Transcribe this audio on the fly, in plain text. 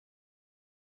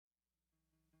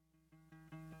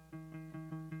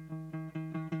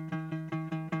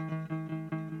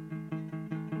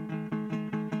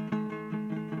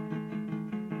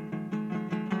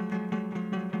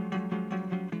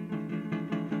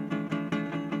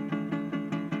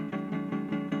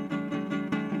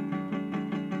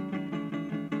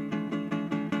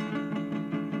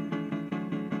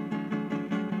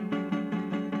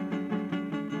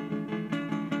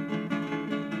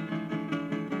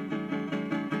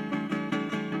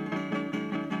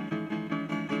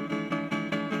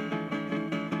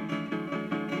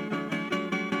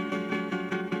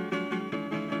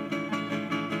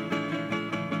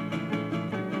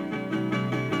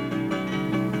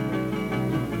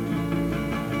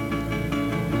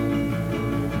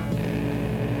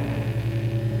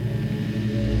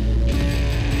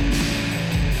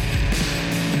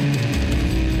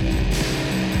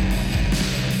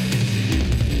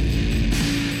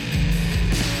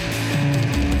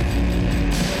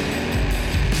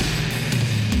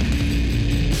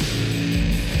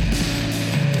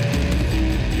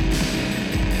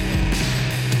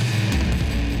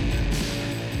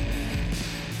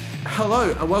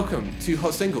Hello and welcome to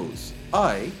Hot Singles.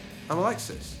 I am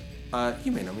Alexis.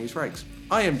 You may know me as Regs.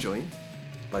 I am joined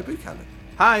by Boo Cannon.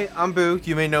 Hi, I'm Boo.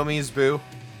 You may know me as Boo.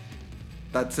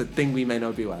 That's a thing we may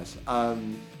know Boo as.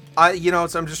 I'm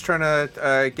just trying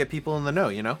to get people in the know,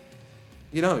 you know?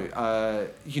 You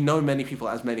know many people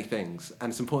as many things, and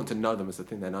it's important to know them as the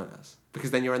thing they're known as,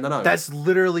 because then you're in the know. That's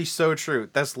literally so true.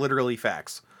 That's literally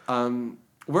facts.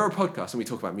 We're a podcast and we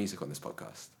talk about music on this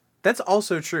podcast. That's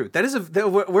also true. That is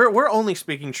we're only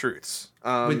speaking truths.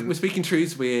 We're speaking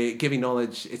truths. We're giving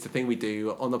knowledge. It's a thing we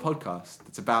do on the podcast.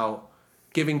 It's about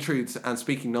giving truths and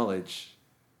speaking knowledge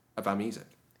about music.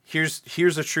 Here's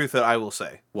a truth that I will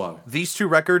say. Whoa. These two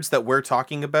records that we're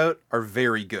talking about are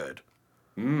very good.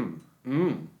 Are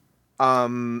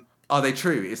they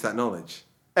true? Is that knowledge?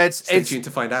 Stay tuned to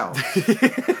find out.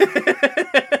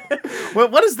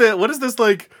 What is this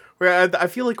like? Where I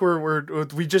feel like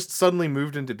we just suddenly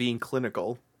moved into being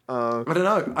clinical. I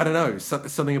don't know.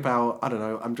 Something about, I don't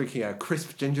know. I'm drinking a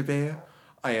crisp ginger beer.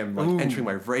 I am entering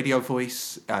my radio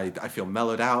voice. I feel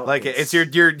mellowed out. Like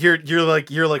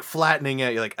you're like flattening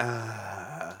out. You're like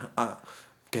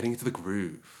getting into the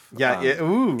groove. Yeah.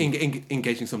 Ooh.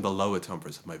 Engaging some of the lower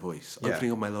timbres of my voice. Yeah.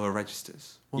 Opening up my lower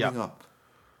registers. Warming up.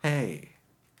 Hey,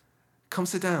 come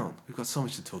sit down. We've got so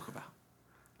much to talk about.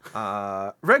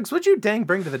 Regs, what'd you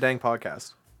bring to the dang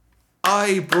podcast?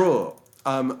 I brought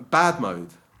BAD Mode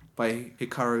by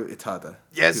Hikaru Utada.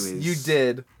 Yes, you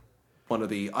did. One of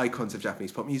the icons of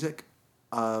Japanese pop music.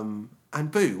 And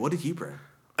Boo, what did you bring?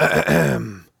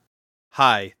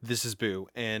 Hi, this is Boo,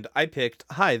 and I picked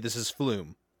Hi, this is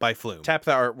Flume by Flume. Tap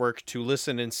the artwork to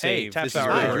listen and save. Hey, this tap is the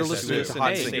artwork You're to listening listen to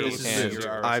Hot and Singles, save.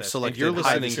 and I've selected You're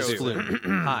Hi, listening this is to Flume.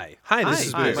 Hi. Hi, this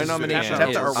is Boo. My nomination Tap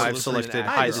is the artwork. I've selected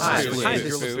Hi, this is Flume. Hi,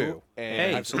 this is Boo.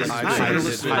 And I've selected Hi, Hi, this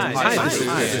this is is Hi, Hi, this this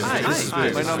is is Hi, this is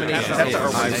Flume. my nomination Tap the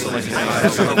artwork. I've selected Hi,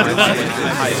 this is Flume.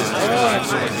 I've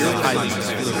selected Hi, this is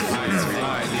Flume.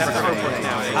 Tap the artwork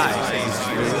now. Hi, this is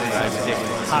Flume. I've picked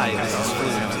Hi, this is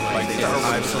Flume.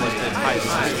 I've selected Hi, this is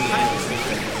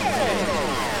Flume.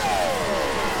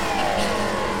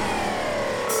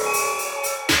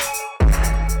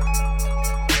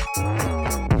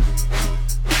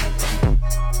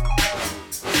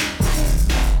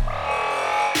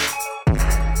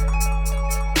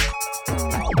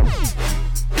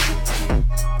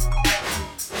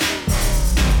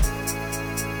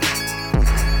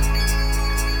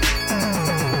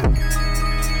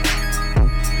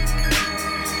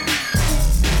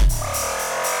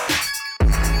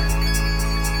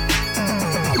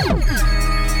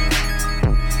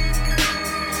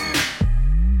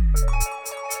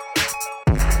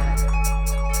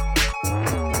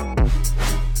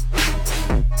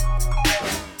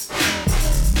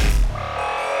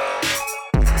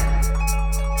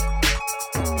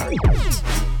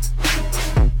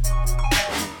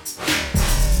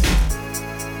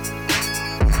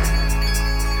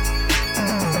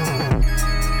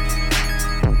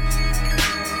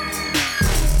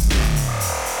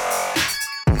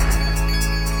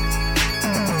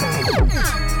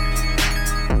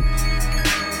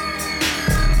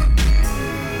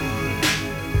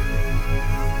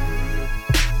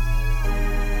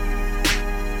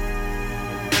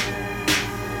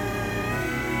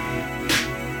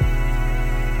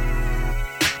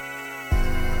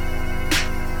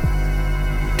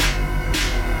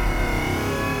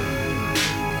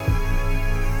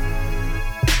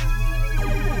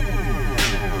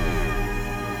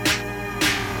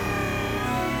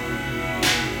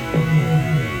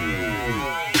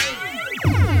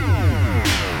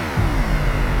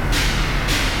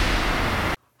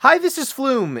 Hi, This is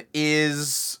Flume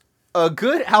is a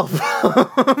good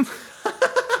album.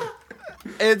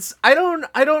 I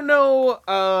don't know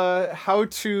how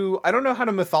to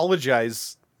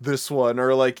mythologize this one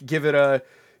or like give it a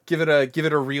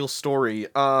real story.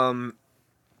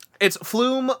 It's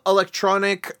Flume,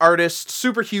 electronic artist,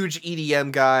 super huge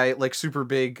EDM guy, like super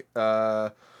big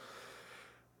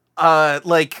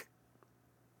like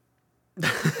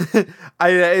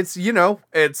it's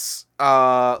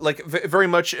like very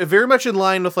much in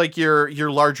line with like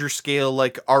your larger scale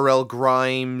like RL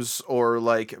Grimes or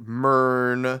like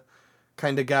Mern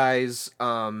kind of guys.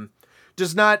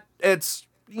 Does not it's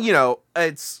you know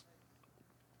it's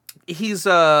he's he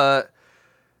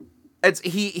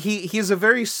has a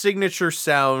very signature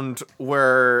sound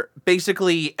where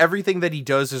basically everything that he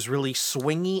does is really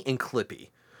swingy and clippy.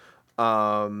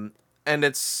 And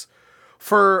it's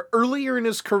for earlier in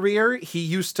his career, he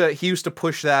used to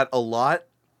push that a lot,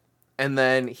 and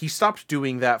then he stopped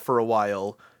doing that for a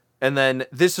while, and then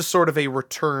this is sort of a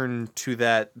return to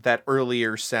that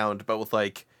earlier sound, but with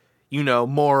like, you know,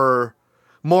 more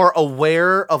more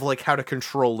aware of like how to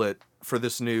control it for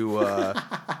this new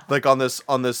like on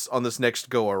this next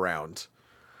go around.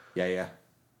 Yeah.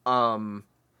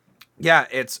 Yeah,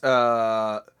 it's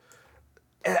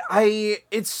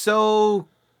so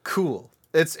cool.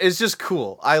 It's just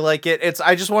cool. I like it.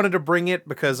 I just wanted to bring it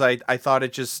because I thought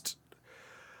it just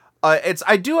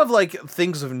I do have like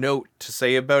things of note to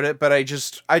say about it, but I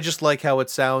just like how it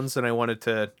sounds, and I wanted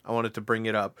to bring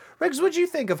it up. Regs, what'd you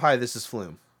think of Hi, This Is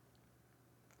Flume?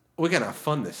 We're gonna have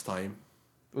fun this time.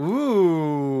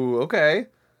 Ooh, okay.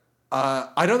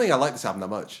 I don't think I like this album that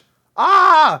much.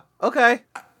 Ah, okay.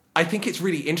 I think it's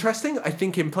really interesting. I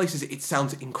think in places it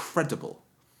sounds incredible.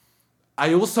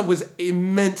 I also was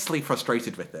immensely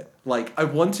frustrated with it. Like, I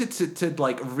wanted to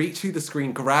like reach through the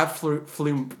screen, grab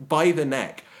Flume by the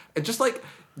neck, and just like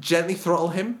gently throttle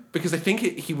him, because I think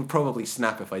he would probably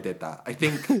snap if I did that. I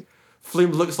think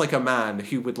Flume looks like a man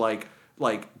who would like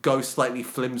go slightly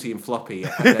flimsy and floppy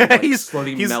and then like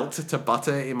slowly melt to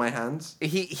butter in my hands.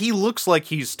 He looks like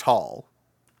he's tall.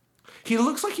 He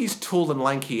looks like he's tall and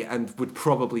lanky and would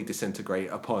probably disintegrate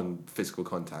upon physical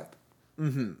contact.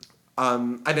 Mm-hmm.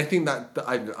 And I think that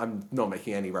I'm not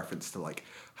making any reference to like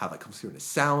how that comes through in a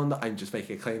sound. I'm just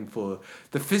making a claim for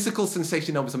the physical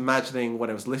sensation I was imagining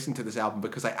when I was listening to this album,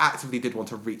 because I actively did want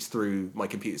to reach through my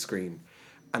computer screen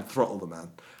and throttle the man.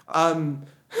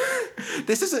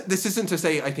 This isn't to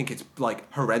say I think it's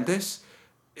like horrendous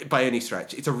by any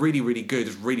stretch. It's a really, really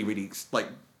good, really, really like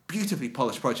beautifully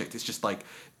polished project. It's just like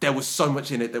there was so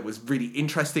much in it that was really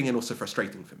interesting and also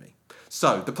frustrating for me.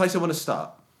 So the place I want to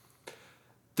start,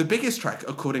 the biggest track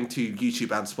according to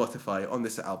YouTube and Spotify on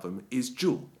this album is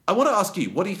Jewel. I want to ask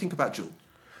you, what do you think about Jewel?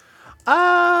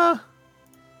 I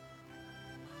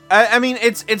mean,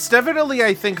 it's definitely,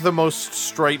 I think, the most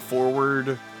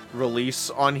straightforward release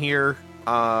on here.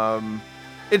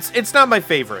 It's not my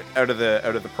favorite out of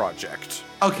the project.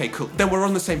 Okay, cool. Then we're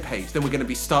on the same page. Then we're going to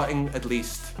be starting at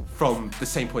least from the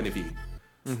same point of view.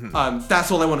 Mm-hmm.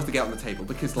 That's all I wanted to get on the table,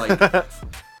 because like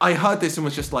I heard this and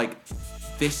was just like,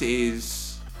 this is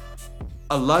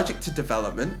allergic to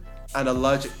development and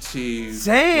allergic to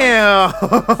damn.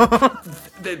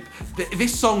 Like,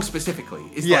 this song specifically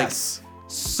is yes. like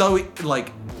so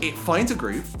it finds a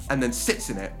groove and then sits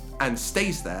in it and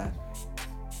stays there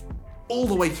all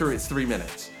the way through its 3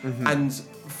 minutes. Mm-hmm. And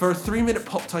for a 3-minute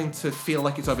pop time to feel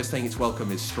like it's overstaying its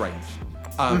welcome is strange.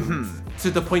 To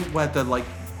the point where the like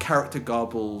character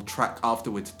garble track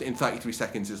afterwards in 33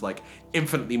 seconds is like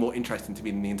infinitely more interesting to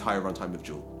me than the entire runtime of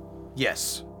Jewel.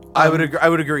 Yes. I would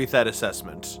agree with that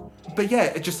assessment. But yeah,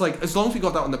 it's just like, as long as we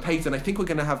got that on the page, then I think we're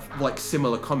going to have like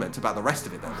similar comments about the rest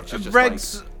of it then, which is just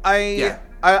Regs, like,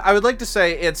 I would like to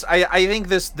say I think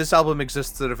this album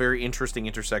exists at a very interesting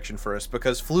intersection for us,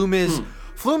 because Flume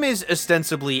is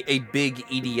ostensibly a big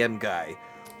EDM guy,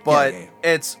 but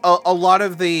it's a lot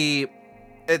of the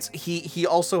he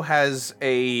also has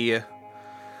a,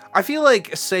 I feel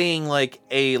like saying like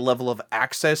a level of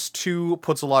access to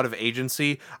puts a lot of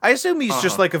agency. I assume he's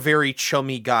just like a very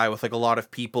chummy guy with like a lot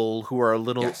of people who are a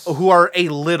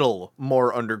little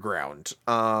more underground.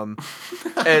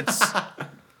 It's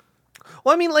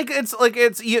well, I mean, like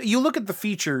it's you look at the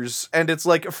features and it's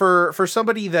like for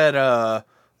somebody that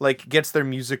like gets their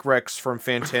music recs from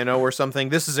Fantano or something,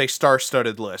 this is a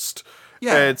star-studded list.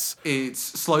 Yeah, it's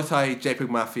Slow Tie, JPEG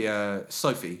Mafia,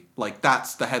 Sophie. Like,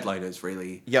 that's the headliners,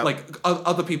 really. Yeah. Like,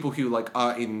 other people who, like,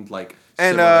 are in, like,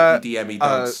 similar EDM-y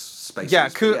dance spaces. Yeah,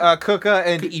 Kuka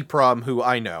and EPROM, who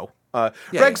I know.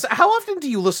 Rex, how often do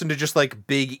you listen to just, like,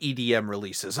 big EDM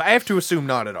releases? I have to assume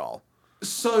not at all.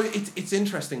 So, it's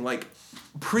interesting. Like,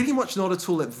 pretty much not at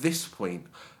all at this point.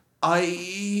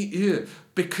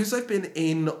 Because I've been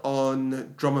in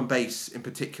on drum and bass in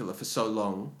particular for so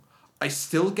long, I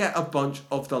still get a bunch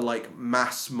of the like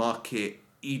mass market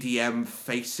EDM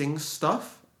facing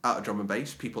stuff out of drum and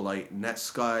bass. People like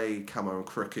Netsky, Camo and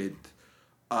Crooked.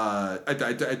 I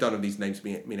don't know if these names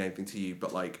mean anything to you,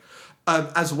 but like,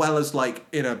 as well as like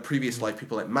in a previous life,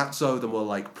 people like Matzo, the more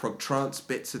like prog trance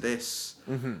bits of this.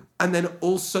 Mm-hmm. And then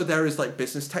also there is like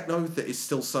business techno that is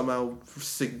still somehow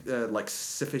like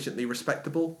sufficiently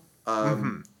respectable.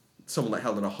 Someone like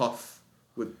Helena Hoff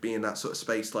would be in that sort of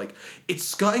space. Like, it's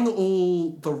skirting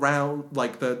all the round,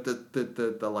 like the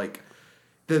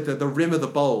rim of the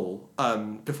bowl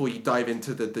before you dive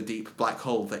into the deep black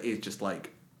hole that is just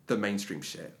like the mainstream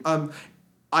shit.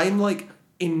 I'm like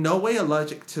in no way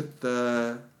allergic to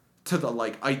the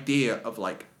like idea of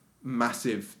like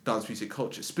massive dance music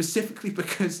culture, specifically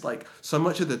because like so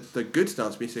much of the good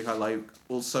dance music I like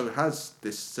also has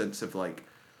this sense of like,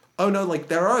 oh no, like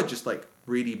there are just like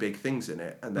really big things in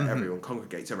it and that everyone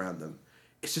congregates around them.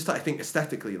 It's just that I think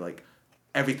aesthetically, like,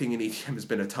 everything in EDM has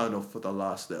been eternal for the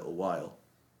last little while.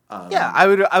 Yeah,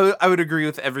 I would agree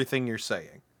with everything you're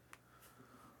saying.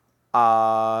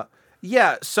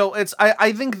 Yeah, so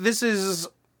I think this is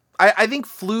I think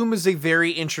Flume is a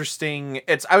very interesting.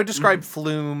 I would describe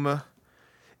Flume,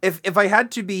 if I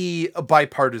had to be a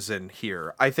bipartisan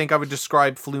here, I think I would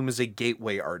describe Flume as a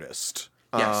gateway artist.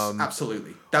 Yes,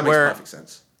 absolutely. That makes perfect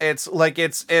sense. It's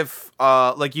if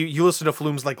like you listen to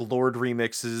Flume's like Lord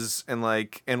remixes and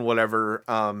whatever,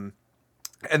 and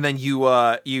then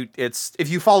it's if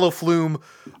you follow Flume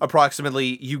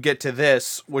approximately, you get to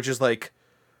this, which is like,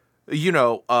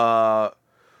 I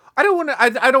don't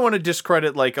want to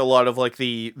discredit like a lot of like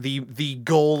the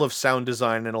goal of sound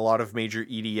design in a lot of major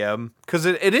EDM, because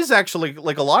it is actually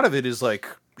like a lot of it is like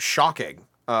shocking.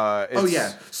 Oh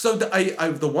yeah. So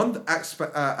the one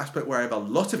aspect where I have a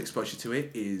lot of exposure to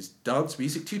it is dance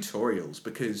music tutorials,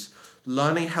 because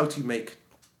learning how to make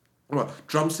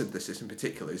drum synthesis in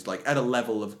particular is like at a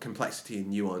level of complexity and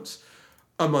nuance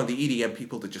among the EDM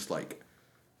people that just like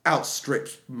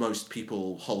outstrips most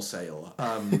people wholesale.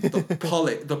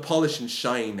 The polish and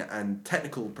shine and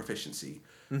technical proficiency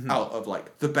out of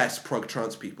like the best prog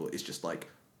trance people is just like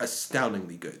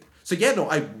astoundingly good. So yeah, no,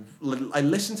 I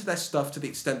listen to their stuff to the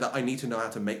extent that I need to know how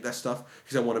to make their stuff,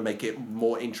 because I want to make it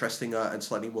more interesting and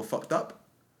slightly more fucked up.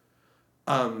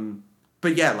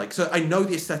 But yeah, like, so I know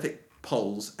the aesthetic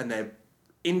poles and they're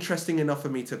interesting enough for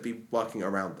me to be working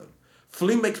around them.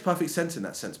 Flume makes perfect sense in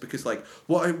that sense, because like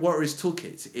what are his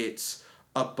toolkits? It's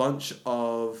a bunch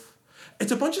of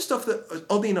stuff that,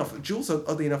 oddly enough, Jules,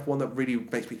 oddly enough, one that really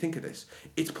makes me think of this.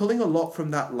 It's pulling a lot from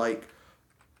that like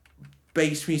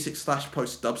bass music /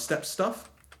 post dubstep stuff,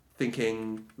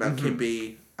 thinking Mount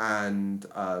Kimby and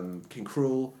King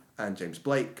Cruel and James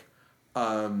Blake.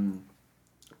 And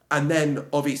then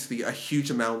obviously a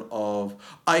huge amount of,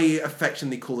 I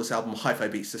affectionately call this album Hi-Fi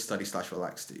Beats to Study /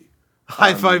 Relax to.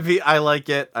 Hi-Fi beat, I like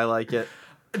it.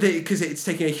 Because it's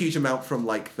taking a huge amount from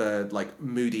like the like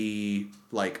moody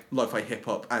like lo-fi hip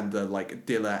hop and the like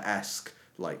Dilla-esque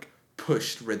like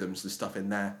pushed rhythms and stuff in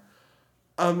there.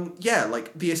 Yeah,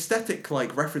 like the aesthetic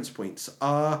like reference points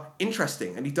are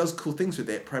interesting, and he does cool things with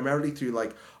it, primarily through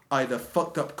like either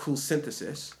fucked up cool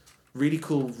synthesis, really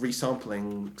cool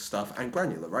resampling stuff, and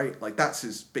granular, right? Like that's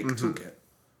his big toolkit.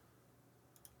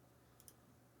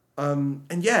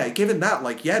 And yeah, given that,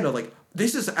 like, yeah, no, like,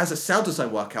 this is, as a sound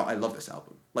design workout, I love this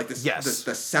album. Like, this,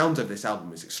 the sound of this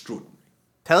album is extraordinary.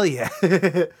 Hell yeah.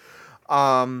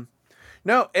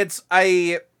 No,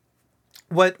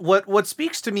 what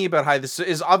speaks to me about High this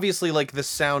is obviously, like, the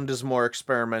sound is more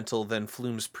experimental than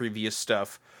Flume's previous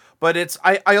stuff, but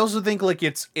I also think, like,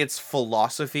 its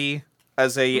philosophy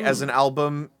as an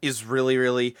album is really,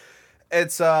 really,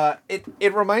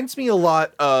 it reminds me a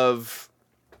lot of,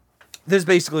 this is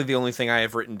basically the only thing I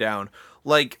have written down.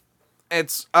 Like,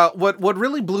 it's what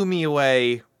really blew me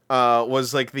away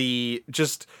was like the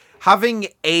just having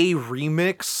a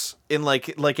remix in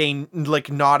like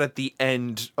not at the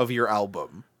end of your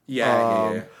album.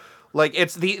 Yeah. Like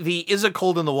it's the Is It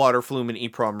Cold in the Water Flume and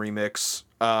EPROM remix.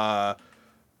 I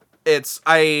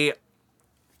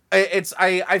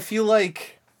feel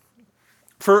like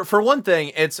for one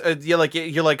thing, it's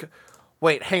you're like,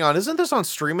 wait, hang on, isn't this on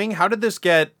streaming? How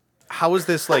is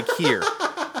this like here?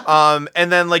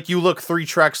 And then like you look 3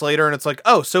 tracks later and it's like,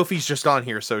 oh, Sophie's just on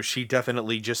here, so she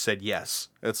definitely just said yes.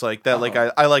 It's like that. Like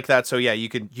I like that. So yeah, you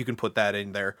can put that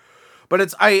in there. But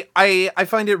it's I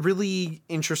find it really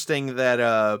interesting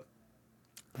that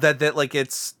that like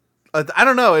it's I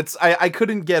don't know. I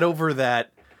couldn't get over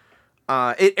that.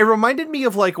 It reminded me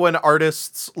of like when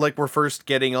artists like were first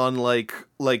getting on like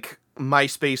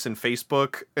MySpace and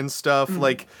Facebook and stuff,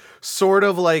 like sort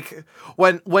of like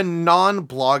when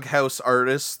non-Bloghouse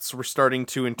artists were starting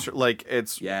to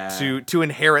to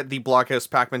inherit the Bloghouse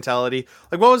pack mentality.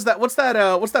 Like what's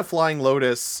that Flying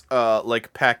Lotus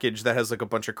like package that has like a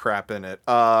bunch of crap in it?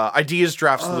 Ideas,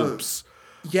 drafts, loops.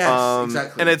 Yes,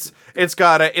 exactly. And it's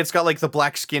got like the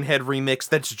Black Skinhead remix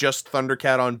that's just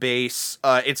Thundercat on bass.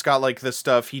 It's got like the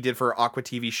stuff he did for Aqua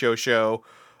TV Show.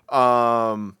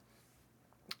 That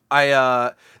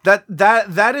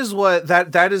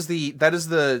is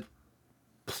the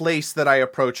place that I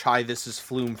approach Hi This Is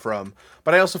Flume from.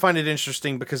 But I also find it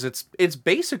interesting because it's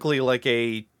basically like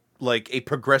a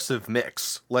progressive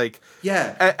mix. Like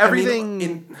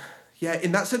everything.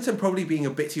 In that sense, I'm probably being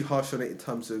a bit too harsh on it in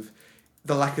terms of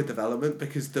the lack of development,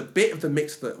 because the bit of the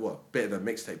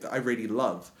mixtape that I really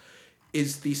love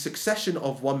is the succession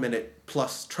of 1 minute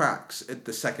plus tracks at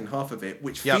the second half of it,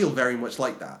 which feel very much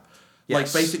like that.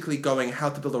 Yes. Like basically going how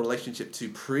to build a relationship to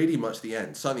pretty much the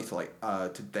end, certainly to like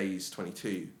to Days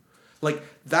 22. Like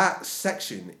that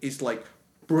section is like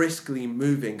briskly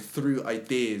moving through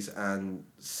ideas and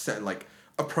like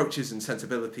approaches and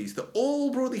sensibilities that all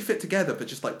broadly fit together, but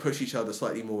just like push each other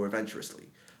slightly more adventurously.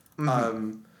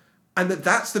 And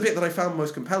that's the bit that I found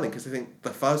most compelling, because I think the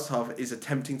first half is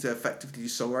attempting to effectively do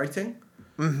songwriting.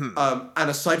 And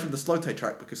aside from the slow tie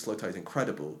track, because slow tie is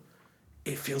incredible,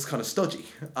 it feels kind of stodgy.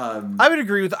 I would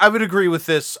agree with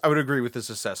this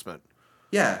assessment.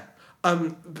 Yeah.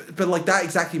 But like that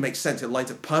exactly makes sense. It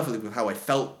lines up perfectly with how I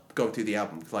felt going through the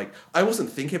album. Like, I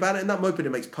wasn't thinking about it in that moment, but it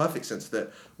makes perfect sense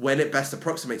that when it best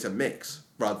approximates a mix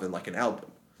rather than like an album,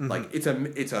 like it's a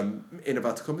in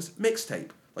inverted commas mixtape,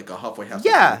 like a halfway house.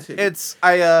 Yeah,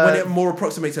 when it more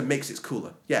approximates a mix, it's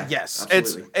cooler. Yeah. Yes,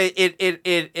 absolutely.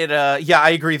 I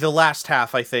agree. The last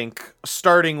half, I think,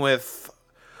 starting with,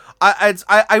 I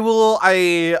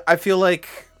feel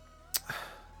like.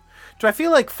 Do I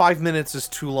feel like 5 minutes is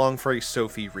too long for a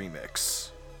Sophie remix?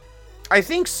 I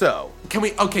think so. Can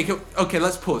we? Okay.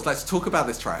 Let's pause. Let's talk about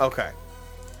this track. Okay.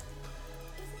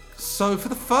 So for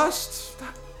the first,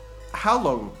 how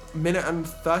long? Minute and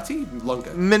 30?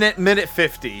 Longer. Minute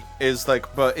 50 is the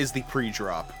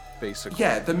pre-drop, basically.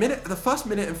 Yeah, the first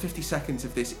minute and 50 seconds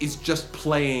of this is just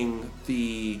playing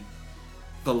the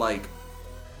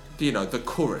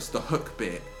chorus, the hook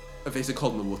bit of Is It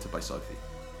Cold in the Water by Sophie.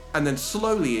 And then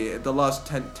slowly, the last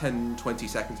 10, 20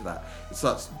 seconds of that, it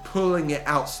starts pulling it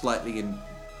out slightly and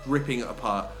ripping it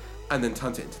apart, and then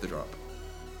turns it into the drop.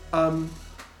 I'm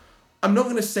not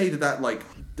going to say that like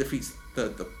defeats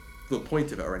the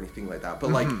point of it or anything like that,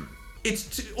 but like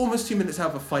it's almost 2 minutes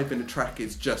out of a 5-minute track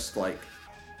is just like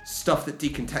stuff that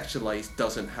decontextualized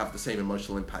doesn't have the same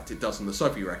emotional impact it does on the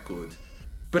Sophie record,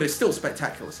 but it's still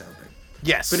spectacular sounding.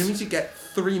 Yes. But it means you get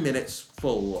 3 minutes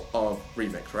full of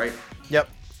remix, right? Yep.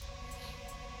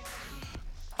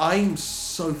 I'm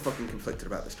so fucking conflicted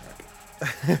about this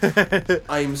track.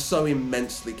 I'm so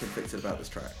immensely conflicted about this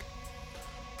track.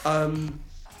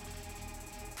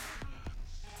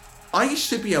 I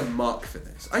should be a mark for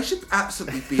this. I should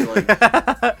absolutely be like...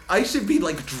 I should be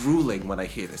like drooling when I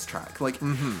hear this track. Like,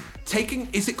 taking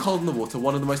Is It Cold in the Water,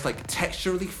 one of the most like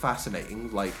texturally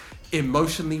fascinating, like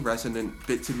emotionally resonant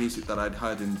bits of music that I'd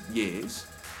heard in years.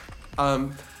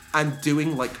 And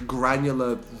doing like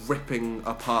granular ripping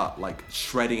apart, like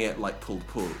shredding it like pulled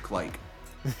pork, like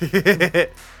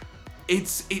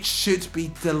it should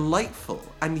be delightful.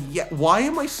 And yet, why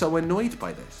am I so annoyed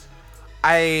by this?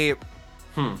 Do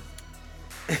you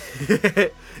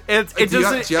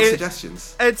have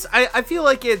suggestions? I feel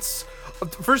like it's,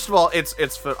 first of all, it's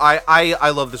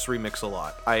I love this remix a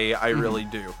lot. I really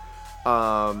do.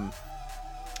 I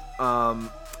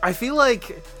feel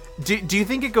like, do you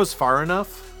think it goes far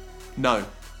enough? No.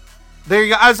 There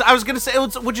you go. I was gonna say,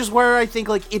 which is where I think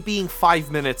like it being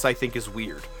 5 minutes, I think is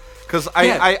weird, because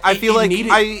I feel like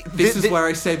this is where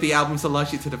I say the album's a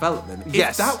largely to development.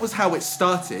 Yes. If that was how it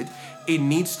started, it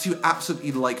needs to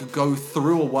absolutely like go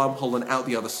through a wormhole and out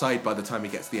the other side by the time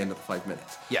it gets to the end of the 5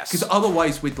 minutes. Yes. Because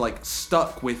otherwise we'd like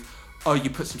stuck with, oh,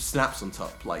 you put some snaps on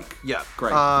top. Like, yeah,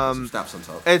 great. Put some snaps on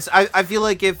top. I feel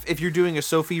like if you're doing a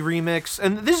Sophie remix,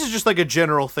 and this is just like a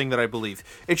general thing that I believe,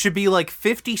 it should be like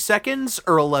 50 seconds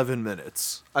or 11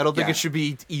 minutes. I don't think it should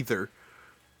be either.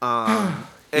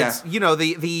 It's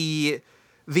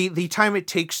the time it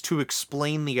takes to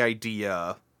explain the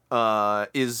idea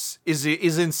is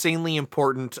insanely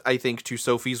important, I think, to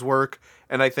Sophie's work,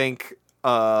 and I think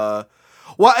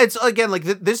well, it's again like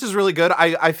this is really good.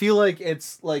 I feel like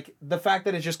it's like the fact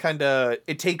that it just kind of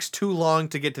it takes too long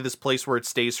to get to this place where it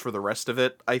stays for the rest of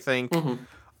it, I think. It's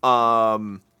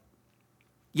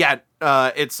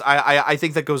I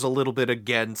think that goes a little bit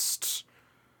against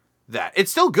that.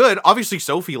 It's still good. Obviously,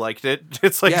 Sophie liked it.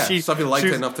 It's like Sophie liked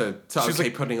it enough to okay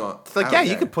like, putting on. It's like,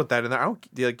 you could put that in there.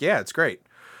 It's great.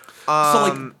 So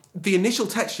like the initial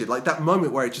texture, like that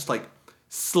moment where it just like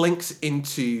slinks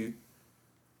into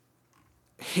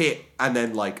hit and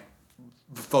then like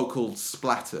vocal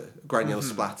splatter, granular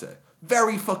splatter.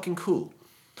 Very fucking cool.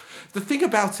 The thing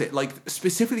about it, like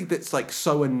specifically that's like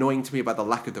so annoying to me about the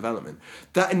lack of development,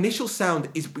 that initial sound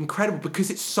is incredible because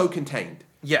it's so contained.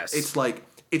 Yes. It's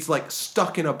like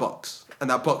stuck in a box, and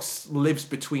that box lives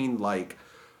between like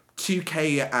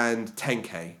 2K and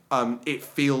 10K. It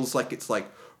feels like it's like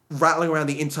rattling around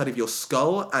the inside of your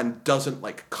skull and doesn't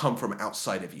like come from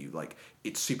outside of you. Like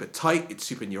it's super tight, it's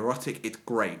super neurotic, it's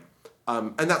great.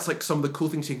 And that's like some of the cool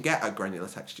things you can get at granular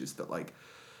textures that like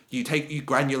you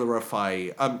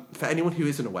granularify. For anyone who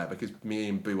isn't aware, because me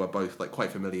and Boo are both like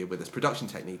quite familiar with this production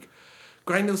technique,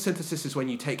 granular synthesis is when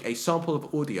you take a sample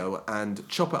of audio and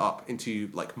chop it up into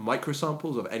like micro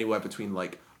samples of anywhere between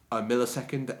like a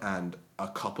millisecond and a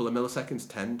couple of milliseconds,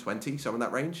 10, 20, somewhere in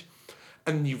that range.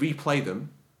 And you replay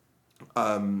them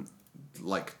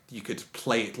like you could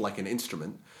play it like an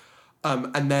instrument.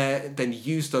 And then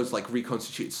use those like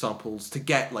reconstituted samples to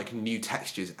get like new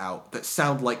textures out that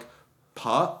sound like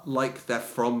part like they're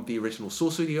from the original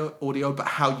source audio, but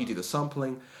how you do the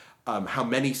sampling, how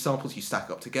many samples you stack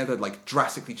up together, like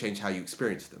drastically change how you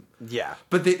experience them. Yeah.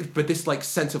 But this like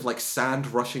sense of like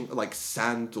sand rushing, like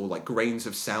sand or like grains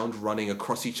of sound running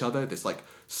across each other, this like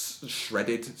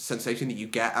shredded sensation that you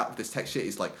get out of this texture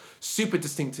is like super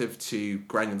distinctive to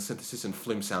granular synthesis and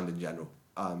Flume sound in general.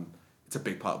 It's a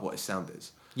big part of what his sound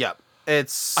is. Yeah.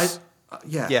 It's...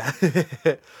 yeah. Yeah.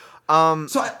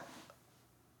 So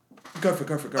go for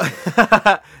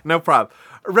it. No problem.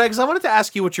 Regs, I wanted to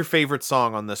ask you what your favorite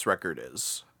song on this record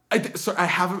is. I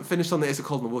haven't finished on the Is It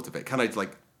Cold in the Water bit. Can I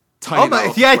like tiny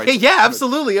that off? Yeah,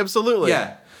 absolutely.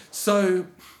 Yeah. So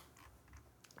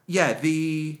yeah,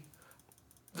 the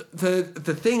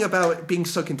thing about it being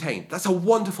so contained, that's a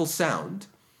wonderful sound.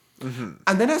 Mm-hmm.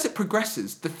 And then as it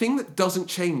progresses, the thing that doesn't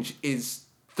change is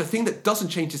the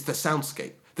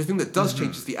soundscape. The thing that does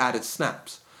change is the added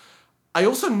snaps. I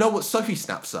also know what Sophie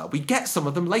snaps are. We get some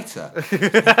of them later.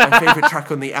 My favorite track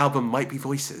on the album might be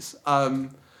Voices. Like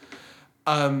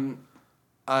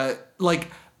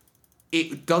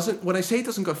it doesn't. When I say it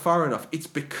doesn't go far enough, it's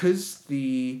because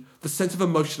the sense of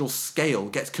emotional scale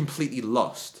gets completely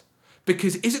lost.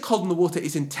 Because Is It Cold in the Water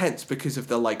is intense because of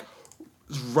the like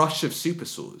rush of super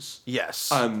saws.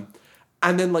 Yes. And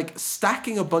then like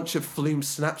stacking a bunch of Flume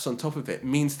snaps on top of it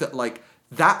means that like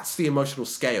that's the emotional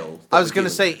scale. I was going to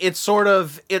say it sort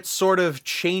of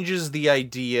changes the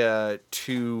idea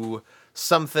to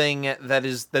something that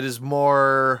is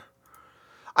more.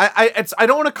 I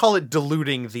don't want to call it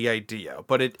diluting the idea,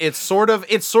 but it sort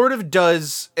of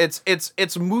does.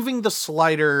 It's moving the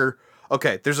slider.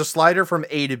 Okay, there's a slider from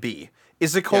A to B.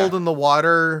 Is It Cold in the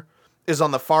Water is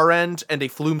on the far end, and a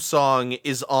Flume song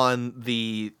is on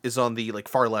the like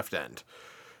far left end.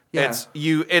 Yeah.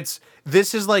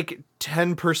 This is like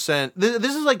 10%.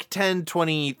 This is like 10,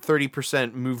 20,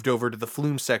 30% moved over to the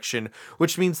Flume section,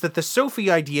 which means that the Sophie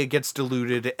idea gets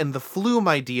diluted and the Flume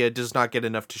idea does not get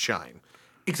enough to shine.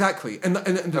 Exactly. And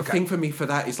the thing for me for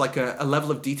that is like a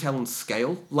level of detail and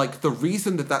scale. Like the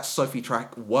reason that Sophie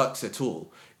track works at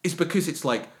all is because it's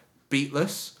like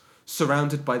beatless,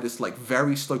 surrounded by this like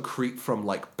very slow creep from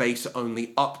like bass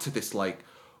only up to this like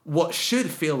what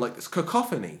should feel like this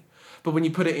cacophony. But when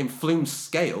you put it in Flume's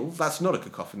scale, that's not a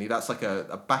cacophony. That's like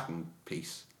a backing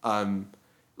piece.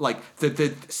 Like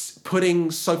the putting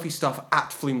Sophie stuff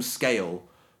at Flume's scale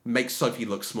makes Sophie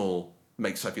look small,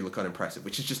 makes Sophie look unimpressive,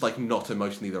 which is just like not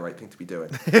emotionally the right thing to be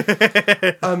doing.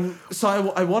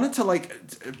 So I wanted to like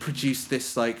produce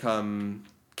this like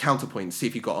counterpoint and see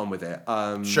if you got on with it.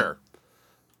 Sure.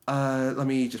 Let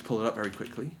me just pull it up very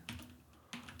quickly.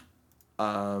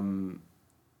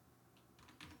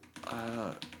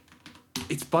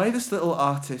 It's by this little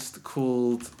artist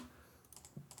called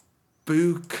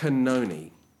Boo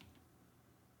Kanoni.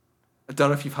 I don't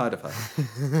know if you've heard of her.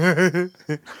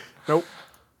 Nope.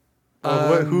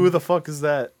 Who the fuck is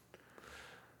that?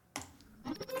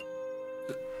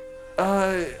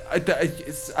 I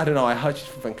don't know. I heard she's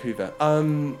from Vancouver.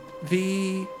 Track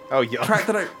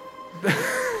that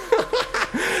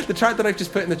the track that I've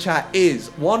just put in the chat is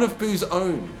one of Boo's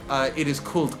own. It is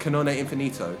called Canone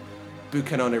Infinito, Boo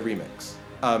Canone Remix.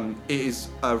 It is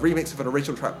a remix of an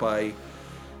original track by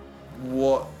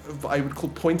what I would call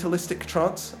pointillistic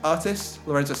trance artist,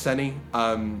 Lorenzo Senni.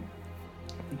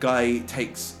 Guy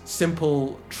takes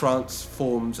simple trance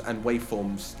forms and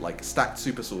waveforms, like stacked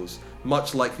supersaws,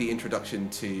 much like the introduction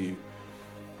to,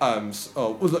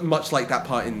 much like that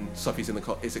part in Sophie's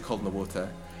Is It Cold in the Water,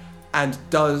 and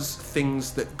does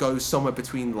things that go somewhere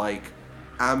between like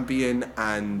ambient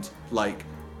and like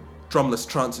drumless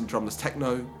trance and drumless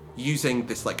techno, using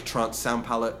this like trance sound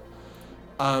palette.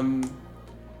 And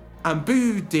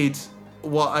Boo did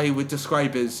what I would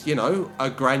describe as, you know, a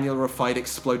granularified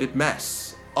exploded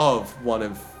mess of one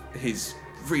of his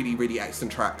really, really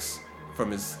excellent tracks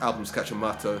from his album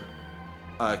Scacciamato,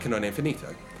 Canone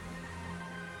Infinito.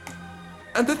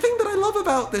 And the thing that I love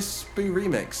about this Boo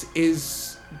remix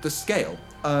is the scale.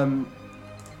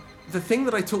 The thing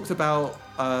that I talked about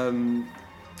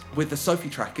with the Sophie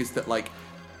track is that, like,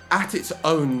 at its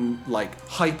own, like,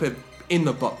 hyper in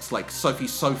the box, like,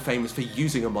 Sophie's so famous for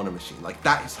using a mono machine. Like,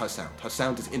 that is her sound. Her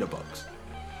sound is in a box.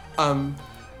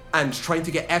 And trying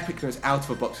to get epicness out of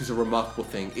a box is a remarkable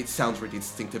thing. It sounds really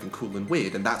distinctive and cool and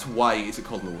weird, and that's why Is It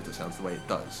Cold in the Water sounds the way it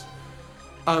does.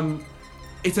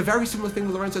 It's a very similar thing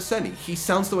with Lorenzo Senni. He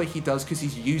sounds the way he does because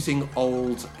he's using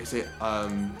old, I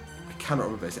cannot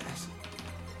remember, is it S?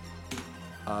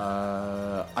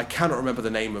 I cannot remember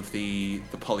the name of the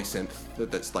polysynth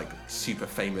that's like super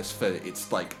famous for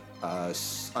its like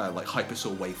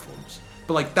hypersaw waveforms.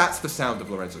 But like that's the sound of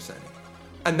Lorenzo Seni,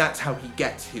 and that's how he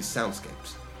gets his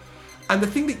soundscapes. And the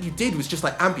thing that you did was just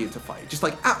like ambientify it, just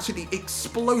like absolutely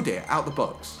explode it out the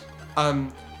box,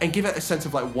 and give it a sense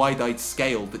of like wide-eyed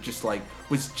scale that just like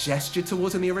was gestured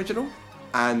towards in the original,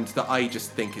 and that I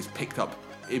just think is picked up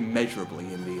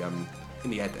immeasurably in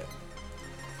the edit.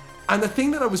 And the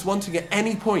thing that I was wanting at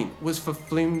any point was for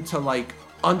Flume to like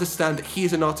understand that he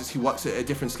is an artist who works at a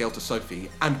different scale to Sophie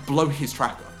and blow his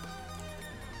track up.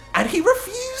 And he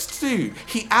refused to.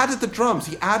 He added the drums.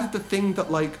 He added the thing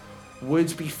that like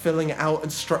would be filling out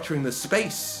and structuring the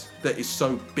space that is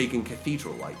so big and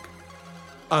cathedral-like.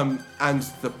 And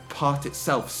the part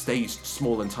itself stays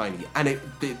small and tiny. And if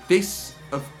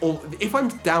I'm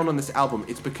down on this album,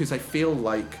 it's because I feel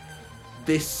like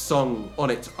this song on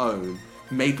its own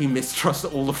made me mistrust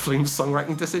all of Flume's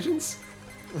songwriting decisions.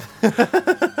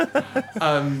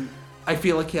 I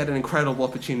feel like he had an incredible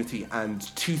opportunity and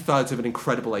 2/3 of an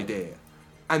incredible idea.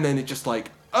 And then it just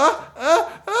like,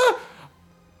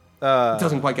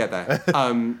 doesn't quite get there.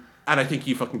 And I think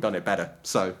you fucking done it better.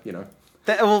 So, you know.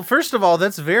 Well, first of all,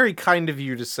 that's very kind of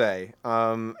you to say.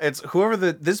 It's whoever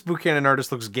this Buchanan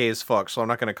artist looks gay as fuck, so I'm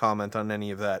not going to comment on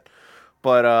any of that.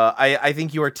 But I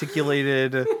think you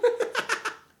articulated...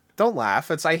 Don't laugh.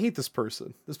 I hate this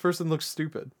person. This person looks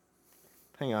stupid.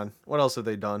 Hang on. What else have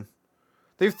they done?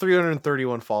 They have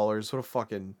 331 followers. What a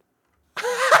fucking...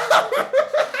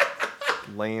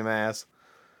 lame ass.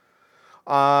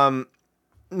 No,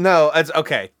 it's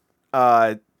okay.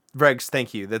 Regs,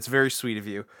 thank you. That's very sweet of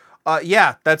you.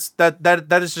 Yeah,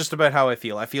 that is just about how I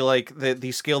feel. I feel like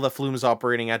the scale that Flume is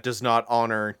operating at does not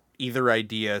honor either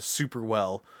idea super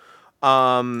well.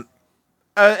 But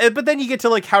then you get to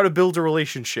like how to build a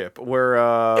relationship where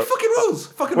it fucking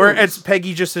rules. Where it's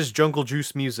Peggy just says Jungle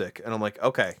Juice music, and I'm like,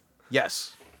 okay,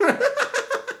 yes.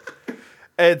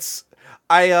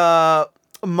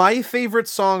 My favorite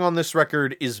song on this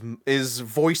record is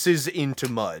Voices into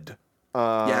Mud.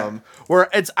 Where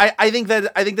I think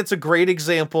that's a great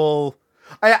example.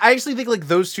 I actually think like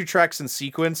those two tracks in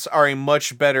sequence are a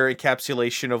much better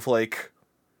encapsulation of like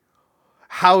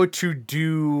how to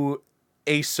do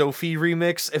a Sophie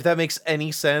remix, if that makes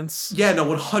any sense. Yeah, no,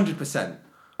 100%.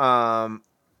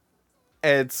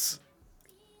 It's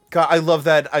God, I love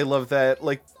that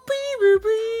like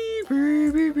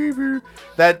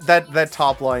that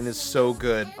top line is so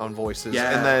good on Voices.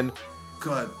 Yeah. And then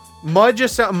good. Mud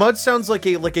sounds like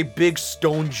a big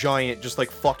stone giant just like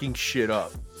fucking shit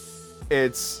up.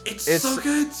 It's so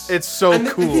good. It's so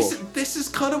cool. This is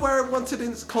kind of where I wanted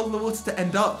Cold in the Water to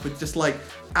end up, with just like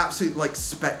absolute like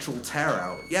spectral tear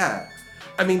out. Yeah.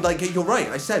 I mean, like, you're right.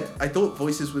 I thought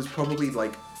Voices was probably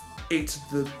like, it's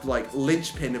the like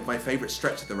linchpin of my favorite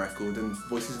stretch of the record, and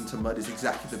Voices into Mud is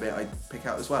exactly the bit I'd pick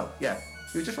out as well. Yeah,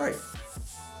 you're just right.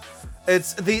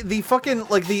 It's the fucking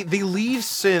like the lead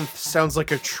synth sounds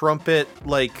like a trumpet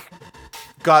like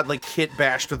got like kit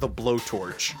bashed with a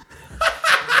blowtorch.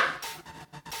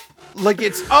 Like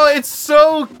it's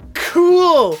so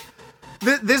cool.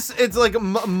 It's like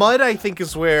Mud, I think,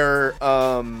 is where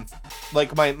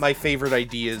like my favorite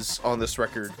ideas on this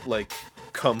record like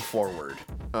come forward.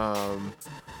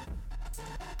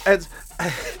 As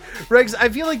Regs, I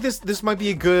feel like this might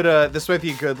be a good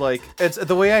like, it's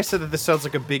the way I said that this sounds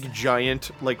like a big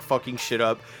giant like fucking shit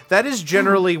up. That is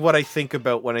generally what I think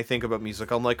about when I think about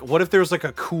music. I'm like, what if there's like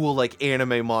a cool like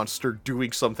anime monster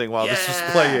doing something while this is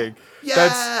playing?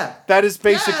 Yeah. That is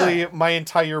basically my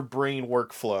entire brain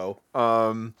workflow.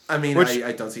 I mean,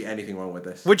 I don't see anything wrong with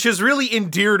this. Which has really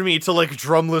endeared me to like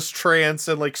drumless trance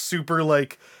and like super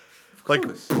like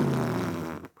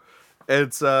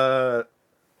it's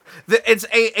it's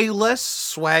a less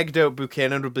swagged out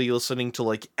Buchanan would be listening to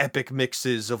like epic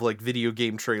mixes of like video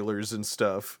game trailers and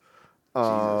stuff.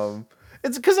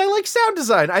 It's because I like sound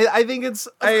design. I think it's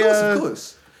of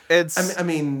course. It's I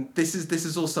mean this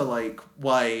is also like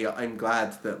why I'm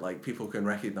glad that like people can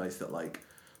recognize that like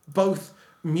both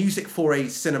music for a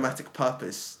cinematic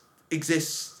purpose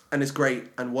exists and is great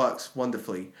and works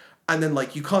wonderfully, and then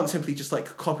like you can't simply just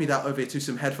like copy that over to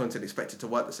some headphones and expect it to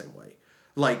work the same way.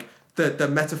 Like the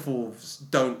metaphors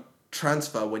don't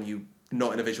transfer when you're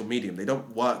not in a visual medium. They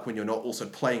don't work when you're not also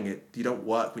playing it. You don't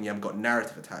work when you haven't got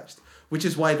narrative attached. Which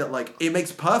is why that like it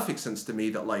makes perfect sense to me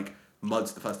that like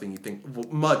Mud's the first thing you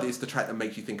think. Mud is the track that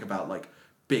makes you think about like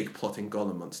big plotting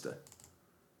golem monster.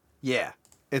 Yeah,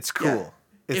 it's cool.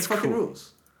 Yeah, it fucking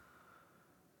rules.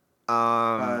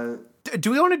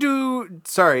 Do we want to do?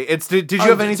 Sorry, Did you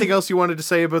have anything else you wanted to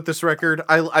say about this record?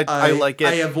 I like it.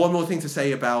 I have one more thing to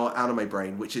say about Anime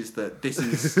Brain, which is that this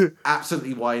is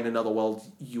absolutely why in another world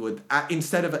you would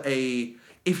instead of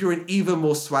if you're an even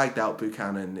more swagged out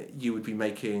Buchanan, you would be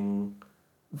making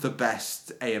the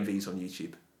best AMVs on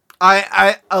YouTube.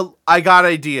 I got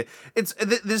idea.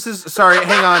 This is sorry.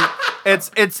 Hang on.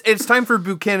 It's time for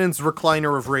Buchanan's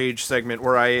Recliner of Rage segment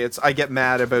where I get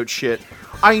mad about shit.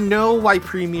 I know why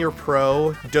Premiere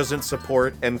Pro doesn't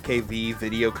support MKV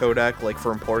video codec like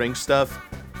for importing stuff.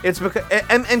 It's because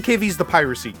MKV's the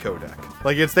piracy codec.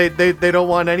 Like they don't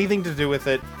want anything to do with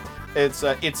it.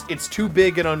 It's too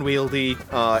big and unwieldy.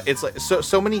 It's like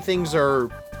so many things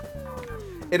are.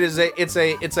 It's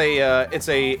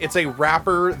a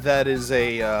wrapper that is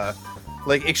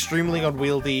like extremely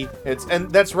unwieldy.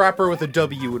 And that's wrapper with a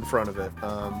W in front of it.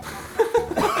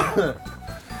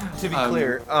 To be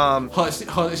clear,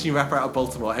 hottest new rapper out of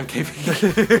Baltimore,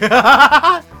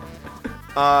 MKV.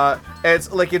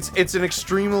 It's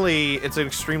an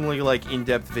extremely like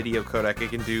in-depth video codec. It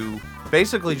can do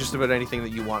basically just about anything that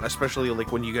you want, especially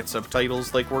like when you get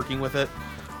subtitles like working with it.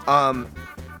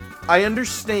 I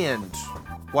understand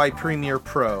why Premiere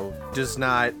Pro does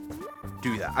not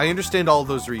do that. I understand all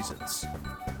those reasons.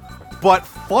 But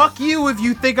fuck you if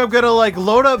you think I'm gonna like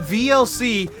load up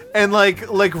VLC and like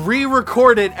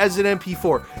re-record it as an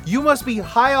MP4. You must be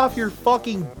high off your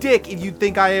fucking dick if you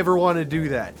think I ever want to do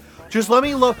that. Just let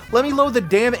me load the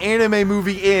damn anime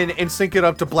movie in and sync it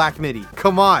up to Black MIDI.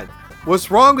 Come on.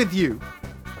 What's wrong with you?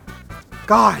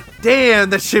 God damn,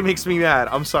 that shit makes me mad.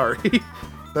 I'm sorry.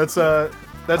 That's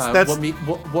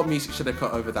what music should I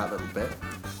put over that little bit?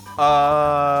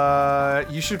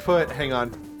 You should put, hang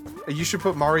on. You should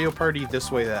put Mario Party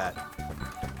This Way That.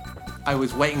 I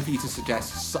was waiting for you to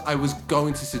suggest. I was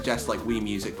going to suggest like Wii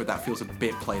music, but that feels a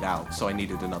bit played out, so I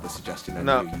needed another suggestion. And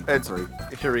no,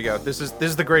 here we go. This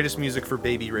is the greatest music for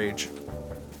Baby Rage.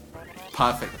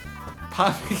 Perfect.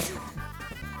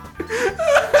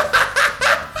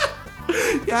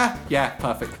 yeah,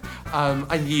 perfect.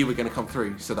 I knew you were gonna come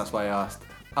through, so that's why I asked.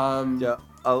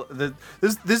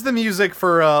 This is the music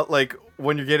for like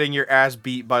when you're getting your ass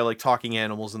beat by like talking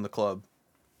animals in the club.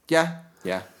 Yeah.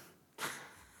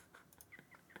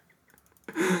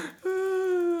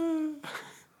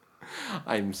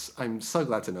 I'm so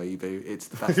glad to know you, Boo. It's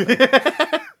the best thing.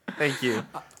 Thank you.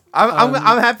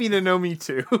 I'm happy to know me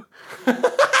too.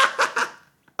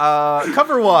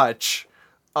 Cover watch.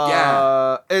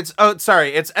 It's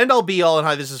end all be all and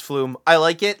hi, this is Flume. I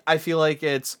like it. I feel like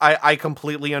I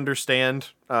completely understand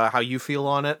how you feel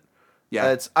on it.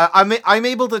 Yeah. I'm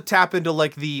able to tap into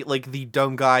like the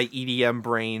dumb guy EDM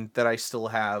brain that I still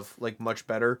have like much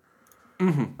better.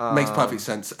 Mm-hmm. Makes perfect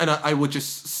sense. And I would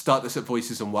just start this at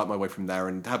voices and work my way from there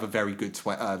and have a very good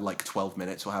 12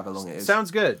 minutes or however long it is.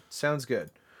 Sounds good.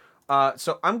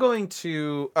 So I'm going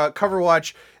to cover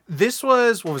watch. This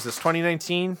was, what was this,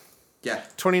 2019? Yeah.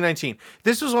 2019.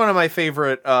 This was one of my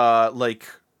favorite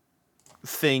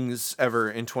things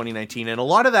ever in 2019, and a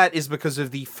lot of that is because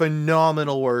of the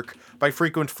phenomenal work by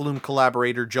frequent Flume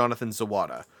collaborator Jonathan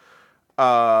Zawada.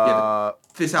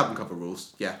 This album cover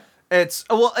rules. Yeah.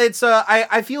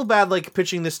 I feel bad like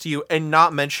pitching this to you and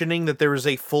not mentioning that there is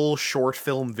a full short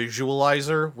film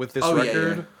visualizer with this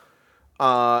record.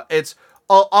 Yeah. It's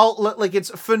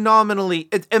phenomenally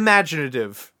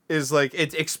imaginative. Is like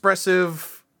it's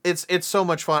expressive. It's so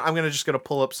much fun. I'm gonna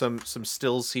pull up some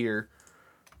stills here.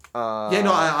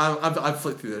 I've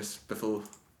flipped through this before.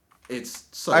 It's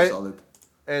so solid.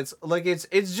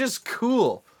 It's just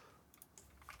cool.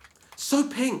 So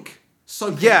pink.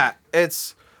 Yeah,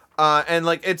 it's and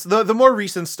like it's the more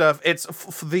recent stuff. It's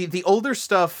the older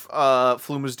stuff.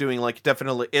 Flume was doing like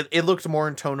definitely it looked more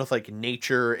in tone with like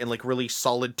nature and like really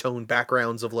solid tone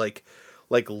backgrounds of like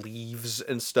leaves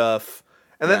and stuff.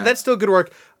 And that's still good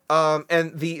work.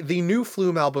 And the new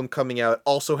Flume album coming out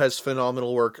also has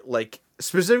phenomenal work, like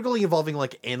specifically involving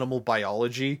like animal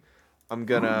biology.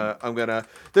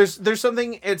 There's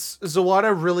something,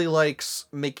 Zawada really likes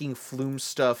making Flume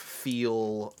stuff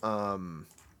feel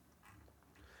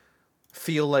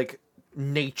like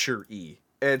nature-y.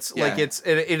 It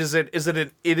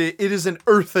is an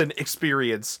earthen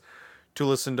experience to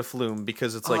listen to Flume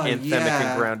because it's like anthemic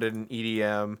and grounded in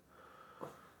EDM.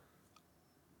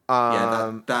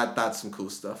 That's some cool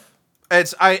stuff.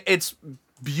 It's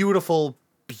beautiful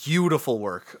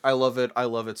work. I love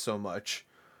it so much.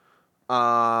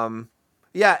 That's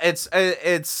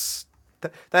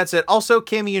it. Also,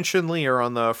 Cammy and Chun-Li are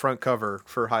on the front cover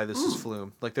for Hi, This is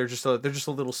Flume. Like they're just a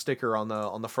little sticker on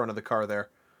the front of the car there.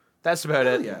 That's about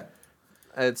it. Yeah.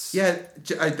 I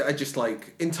just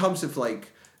like in terms of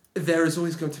like there is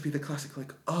always going to be the classic,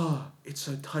 like, oh, it's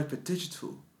so hyper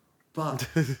digital, but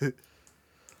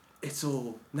it's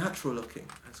all natural looking.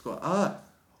 It's got art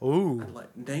and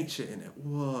like nature in it.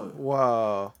 Whoa.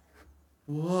 Wow.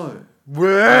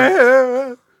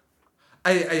 Whoa.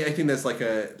 I think there's like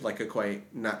a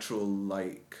quite natural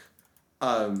like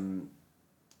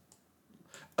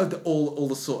all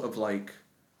the sort of like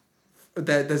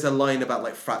there's a line about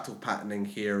like fractal patterning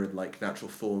here and like natural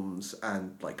forms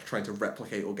and like trying to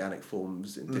replicate organic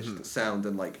forms in digital sound,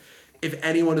 and like if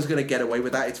anyone is going to get away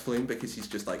with that, it's Flume, because he's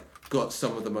just like got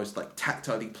some of the most like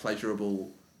tactilely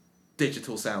pleasurable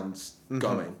digital sounds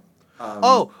going.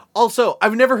 Also,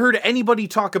 I've never heard anybody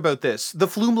talk about this. The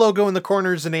Flume logo in the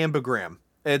corner is an ambigram.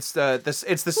 It's the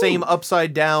same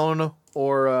upside down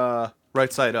or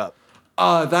right side up.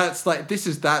 That's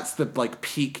the like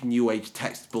peak new age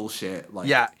text bullshit. Like,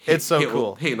 yeah, it's so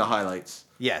cool. Hitting the highlights.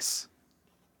 Yes.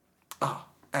 Oh,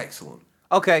 excellent.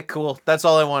 Okay, cool. That's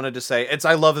all I wanted to say.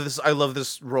 I love this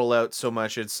rollout so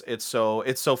much. It's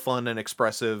so fun and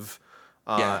expressive.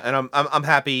 And I'm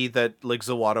happy that like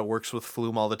Zawada works with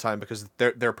Flume all the time, because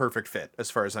they're a perfect fit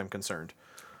as far as I'm concerned.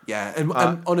 Yeah, and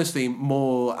honestly,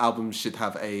 more albums should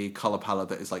have a color palette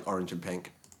that is like orange and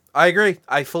pink. I agree.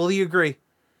 I fully agree.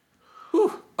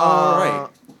 Whew. All right.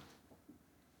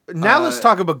 Now let's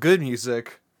talk about good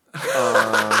music.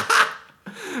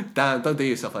 Damn, don't do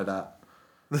yourself like that.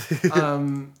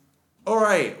 All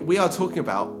right, we are talking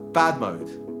about Bad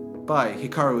Mode by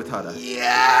Hikaru Utada.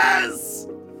 Yes!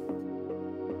「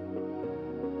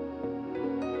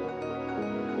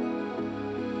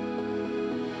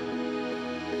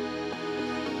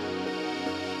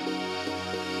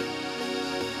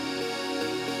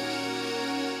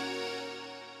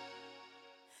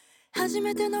初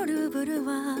めてのルーブル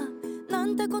はな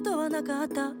んてことはなかっ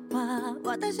たわ」「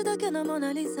私だけのモ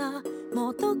ナリザも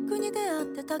うとっくに出会っ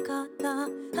てたから」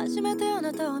「初めてあ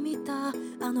なたを見た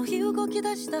あの日動き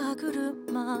出した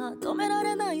車」「止めら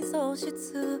れない喪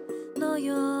失の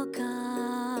予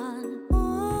感」「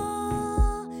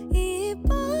もういっ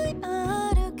ぱい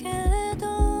あるけど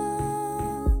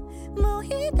もう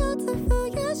一つ増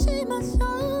やしましょう」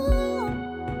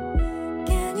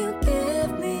Can you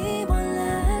give me one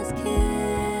last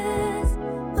kiss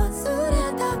忘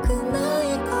れたくない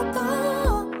こと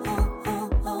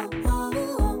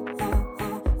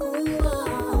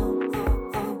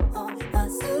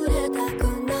忘れたく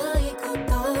ないこ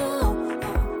と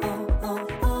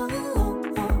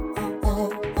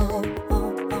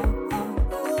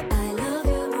I love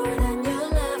you more than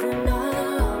you'll ever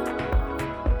know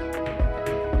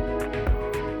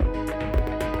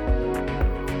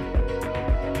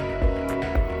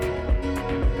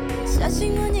写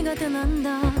真は苦手なん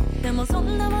だでもそ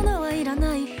んなものはいら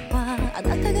ないわあ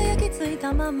なたが焼き付い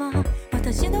たまま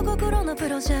私の心のプ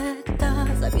ロジェクタ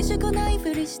ー寂しくない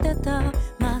ふりしてた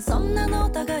まあそんなのお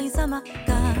互い様が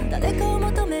誰かを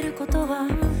求めることは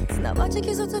すなわち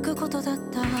傷つくことだっ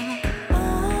た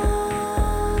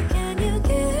Oh, can you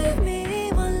give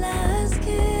me one last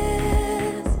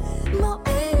kiss 燃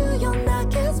えるような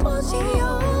キスをし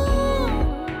よう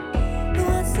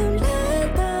忘れ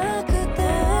たくて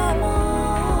も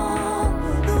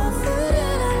忘れ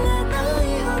られない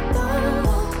ほど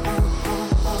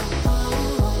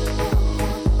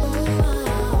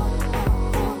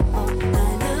I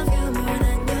love you more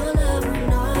than you'll ever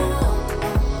know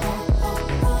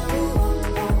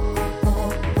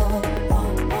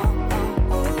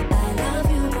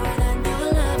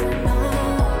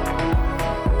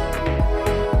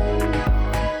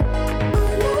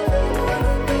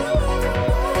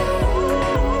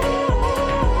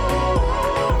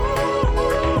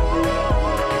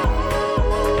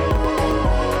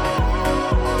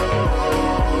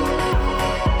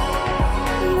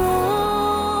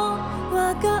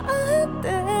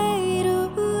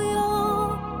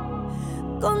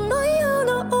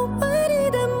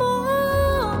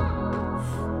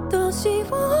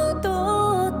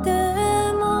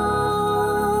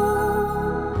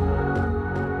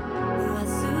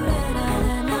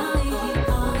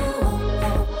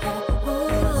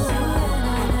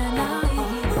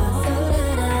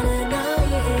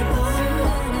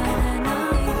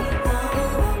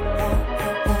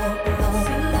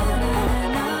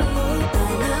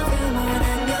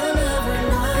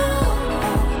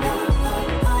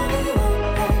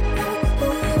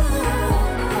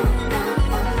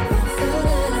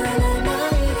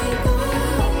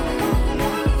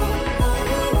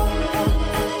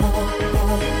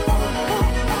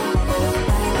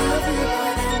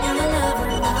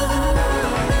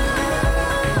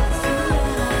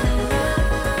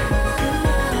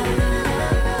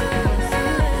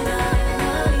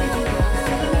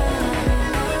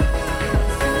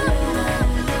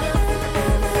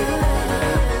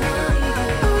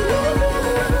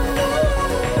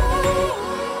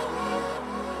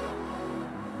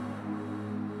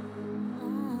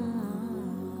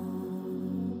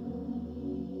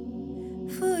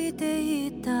いて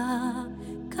いた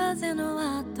風の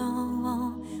後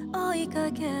を追いか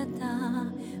けた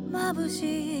眩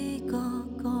しい午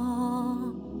後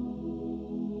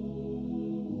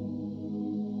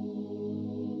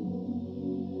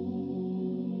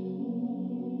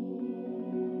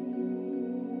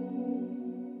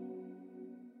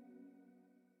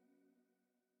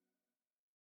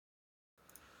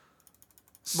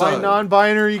My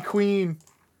non-binary queen.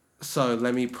 So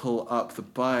let me pull up the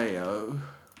bio.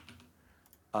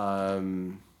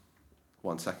 1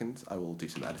 second. I will do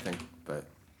some editing, but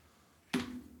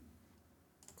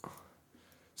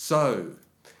so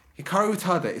Hikaru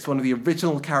Utada is one of the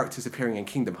original characters appearing in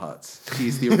Kingdom Hearts.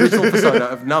 She's the original persona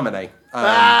of Namine.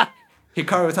 Hikaru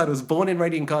Utada was born in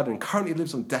Radiant Garden and currently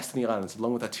lives on Destiny Islands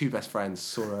along with her two best friends,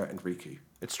 Sora and Riku.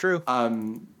 It's true.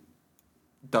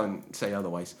 Don't say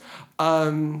otherwise.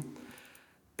 Hikaru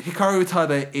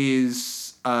Utada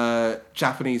is a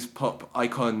Japanese pop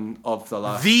icon of the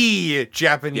last... The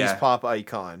Japanese pop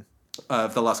icon.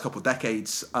 Of the last couple of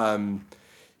decades.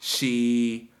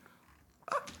 She...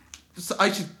 So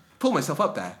I should pull myself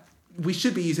up there. We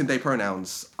should be using they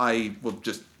pronouns. I will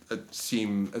just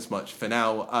assume as much for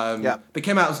now. They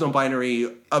came out as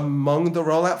non-binary among the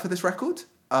rollout for this record.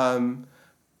 And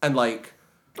like...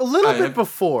 A little bit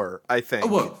before, I think.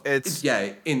 Well, it's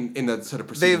in the sort of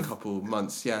preceding couple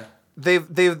months, yeah.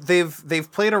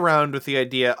 They've played around with the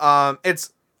idea.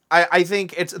 I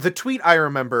think it's the tweet I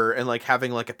remember and like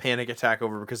having like a panic attack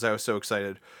over because I was so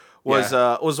excited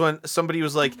was when somebody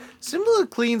was like, Simple and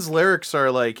Clean's lyrics are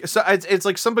like, so it's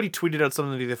like somebody tweeted out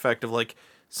something to the effect of like,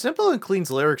 Simple and Clean's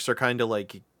lyrics are kind of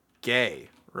like gay,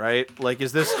 right? Like,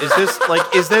 is this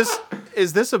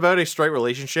about a straight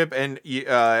relationship? And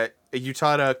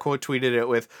Utada quote tweeted it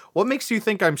with, "What makes you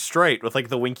think I'm straight?" with like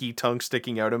the winky tongue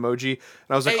sticking out emoji.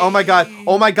 And I was like, "Oh my god,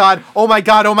 oh my god, oh my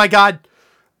god, oh my god."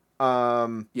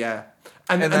 Yeah.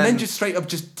 And then just straight up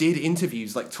just did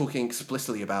interviews like talking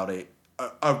explicitly about it.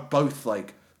 Are both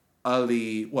like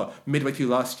midway through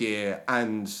last year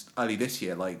and early this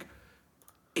year. Like,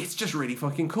 it's just really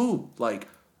fucking cool. Like,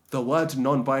 the word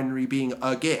non-binary being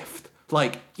a gift.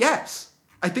 Like, yes,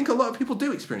 I think a lot of people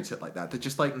do experience it like that. They're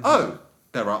just like, oh,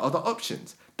 there are other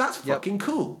options. That's fucking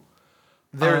cool.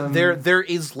 There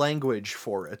is language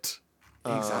for it.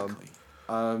 Exactly.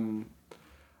 And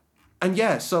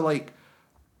yeah, so like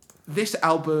this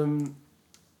album,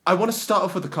 I want to start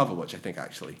off with the cover, which I think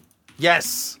actually.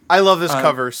 Yes, I love this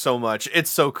cover so much. It's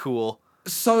so cool.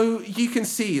 So you can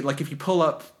see, like, if you pull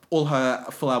up all her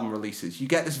full album releases, you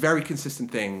get this very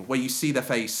consistent thing where you see their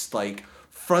face like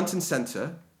front and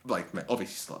center. Like,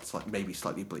 obviously, maybe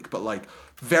slightly bleak, but, like,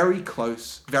 very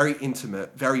close, very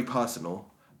intimate, very personal,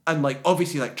 and, like,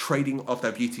 obviously, like, trading off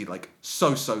their beauty, like,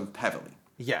 so heavily.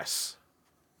 Yes.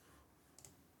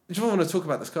 Do you want to talk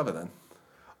about this cover, then?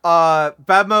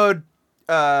 Bad Mode,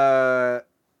 Hikaru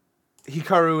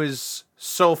is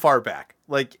so far back.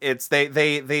 Like, it's,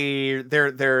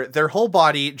 their whole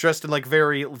body dressed in, like,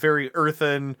 very, very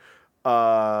earthen,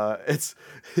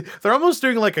 they're almost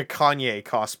doing like a Kanye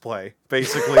cosplay,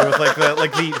 basically, with like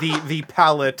the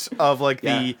palette of like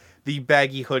the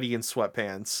baggy hoodie and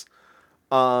sweatpants.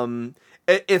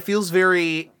 It feels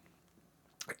very,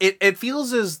 it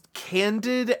feels as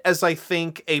candid as I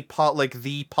think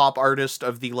the pop artist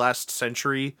of the last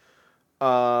century,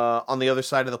 on the other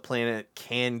side of the planet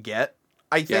can get.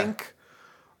 I think,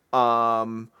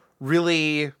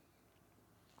 really.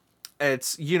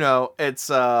 It's,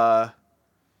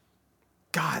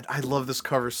 God, I love this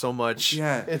cover so much.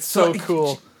 Yeah. It's so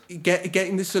cool.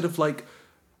 Getting this sort of, like,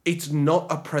 it's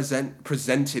not a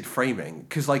presented framing,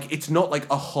 because, like, it's not, like,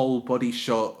 a whole body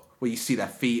shot where you see their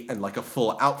feet and, like, a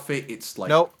full outfit. It's,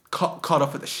 like, cut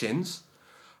off at the shins.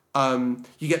 You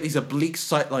get these oblique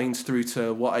sightlines through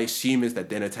to what I assume is their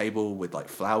dinner table with, like,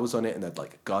 flowers on it and,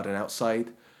 like, a garden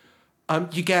outside.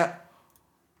 You get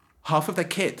half of their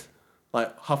kid.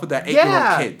 Like, half of their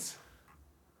 8-year-old kids.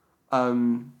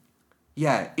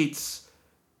 It's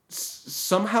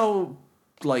somehow,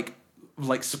 like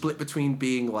split between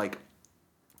being, like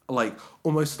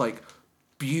almost, like,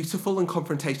 beautiful and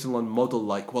confrontational and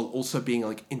model-like, while also being,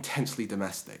 like, intensely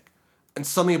domestic. And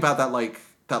something about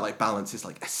that balance is,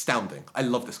 like, astounding. I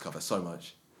love this cover so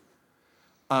much.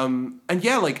 And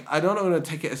yeah, like, I don't want to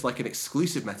take it as, like, an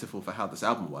exclusive metaphor for how this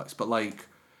album works, but, like,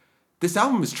 this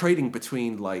album is trading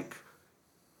between, like,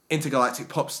 intergalactic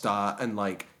pop star and,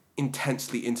 like,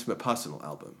 intensely intimate personal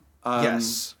album.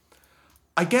 Yes.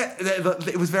 I get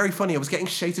it was very funny. I was getting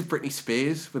shades of Britney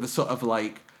Spears with a sort of,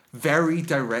 like, very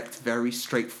direct, very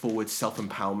straightforward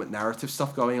self-empowerment narrative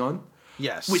stuff going on.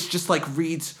 Yes. Which just, like,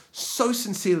 reads so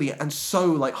sincerely and so,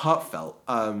 like, heartfelt.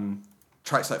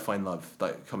 tracks like Find Love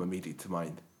that come immediately to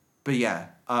mind. But yeah,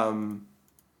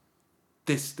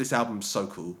 this album's so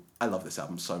cool. I love this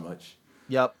album so much.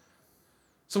 Yep.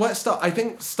 So let's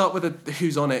start with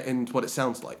who's on it and what it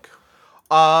sounds like.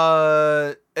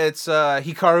 It's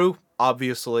Hikaru,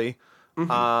 obviously.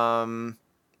 Mm-hmm.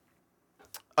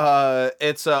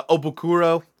 It's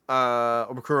Obukuro.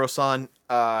 Obukuro-san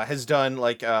has done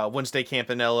like Wednesday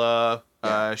Campanella,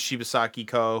 Shibasaki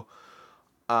Ko.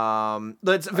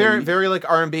 That's very like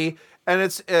R&B, and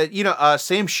it's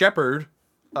Sam Shepard.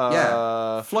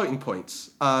 Floating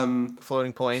Points.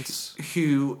 Floating Points.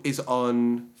 Who is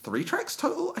on 3 tracks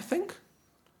total, I think.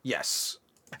 Yes.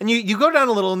 And you go down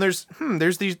a little, and there's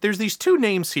these 2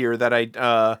 names here that I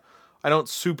don't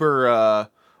super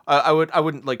I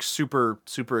wouldn't like super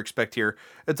expect here.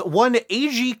 It's one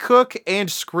A.G. Cook and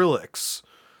Skrillex.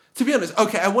 To be honest,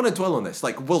 okay, I want to dwell on this.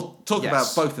 Like, we'll talk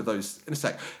about both of those in a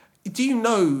sec. Do you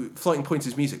know Floating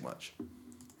Points' music much?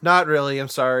 Not really. I'm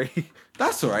sorry.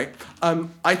 That's all right.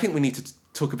 I think we need to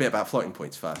talk a bit about Floating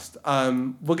Points first.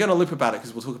 We're going to loop about it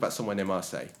because we'll talk about Somewhere Near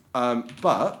Marseille.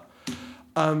 But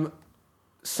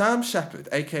Sam Shepard,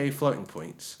 aka Floating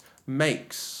Points,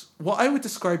 makes what I would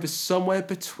describe as somewhere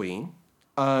between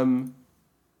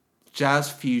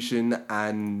jazz fusion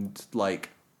and like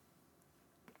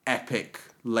epic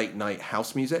late night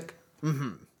house music.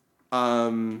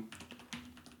 Mm-hmm.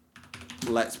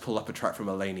 Let's pull up a track from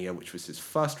Alania, which was his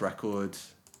first record.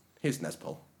 Here's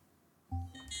Nespol.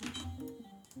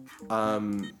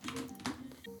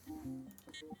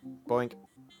 Boink.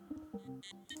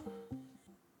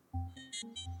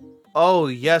 Oh,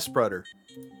 yes, brother.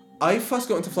 I first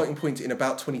got into Floating Point in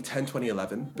about 2010,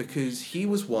 2011, because he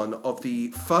was one of the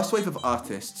first wave of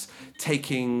artists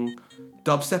taking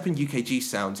dubstep and UKG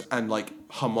sounds and like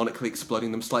harmonically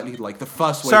exploding them slightly, like the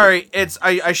first wave. Sorry,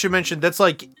 I should mention that's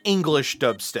like English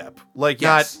dubstep, like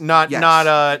yes. not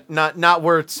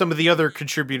where some of the other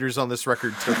contributors on this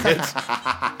record took it.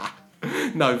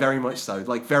 No, very much so.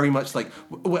 Like very much like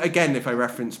again, if I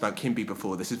referenced Mount Kimby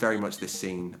before, this is very much this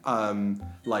scene.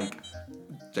 Like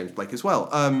James Blake as well.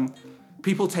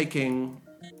 People taking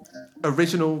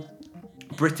original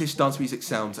British dance music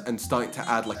sounds and starting to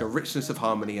add like a richness of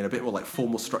harmony and a bit more like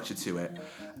formal structure to it.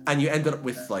 And you ended up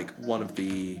with like one of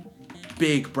the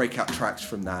big breakout tracks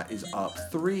from that is Arp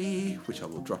 3, which I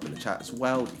will drop in the chat as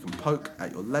well. You can poke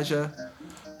at your leisure.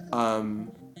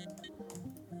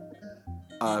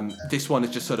 This one is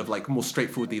just sort of like more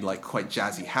straightforwardly like quite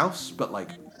jazzy house, but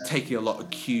like taking a lot of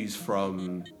cues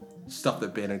from stuff that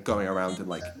had been going around in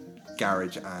like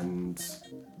garage and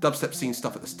dubstep scene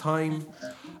stuff at this time,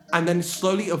 and then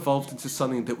slowly evolved into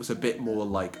something that was a bit more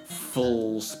like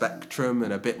full spectrum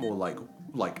and a bit more like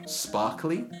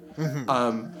sparkly.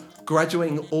 Mm-hmm.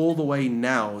 Graduating all the way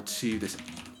now to this.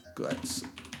 Let's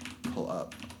pull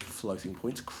up Floating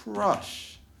Points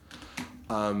Crush.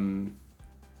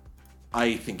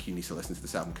 I think you need to listen to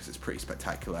this album because it's pretty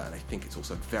spectacular, and I think it's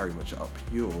also very much up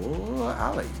your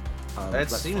alley. That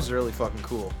seems really fucking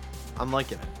cool. I'm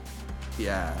liking it.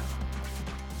 Yeah.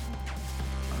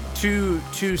 To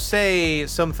say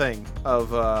something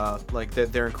of like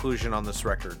their inclusion on this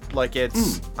record, like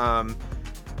it's like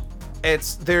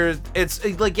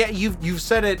yeah, you've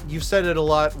said it a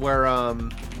lot where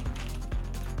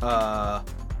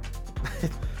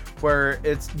where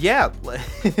it's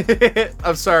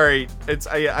I'm sorry, it's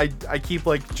I keep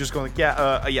like just going like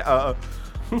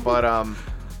but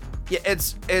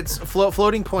it's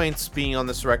Floating Points being on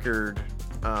this record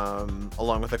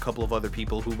along with a couple of other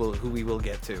people who we will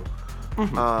get to.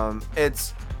 Mm-hmm.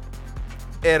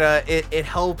 It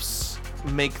helps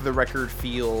make the record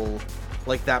feel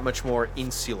like that much more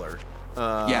insular.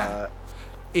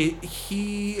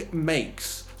 He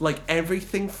makes like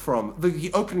everything from the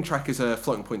opening track is a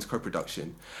Floating Points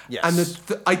co-production. Yes. And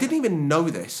I didn't even know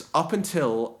this up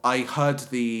until I heard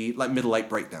the like middle 8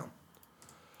 breakdown,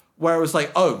 where I was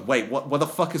like, oh wait, what the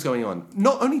fuck is going on?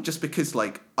 Not only just because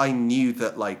like I knew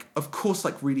that like of course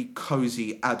like really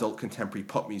cozy adult contemporary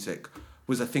pop music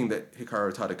was a thing that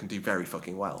Hikaru Utada can do very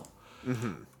fucking well.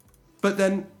 Mm-hmm. But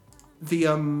then the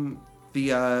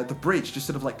bridge just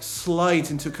sort of like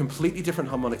slides into a completely different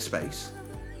harmonic space.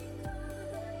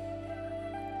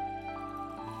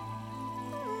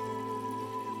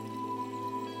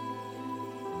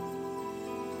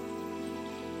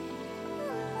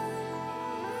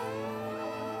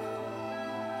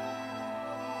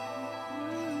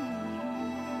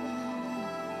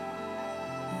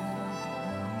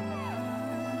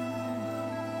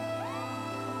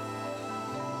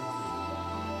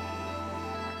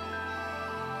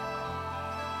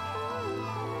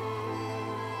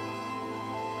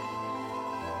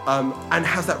 and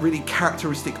has that really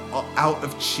characteristic out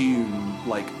of tune,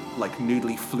 like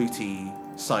noodly fluty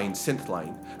signed synth line.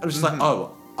 And I was just like,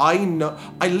 oh, I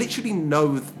literally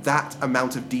know that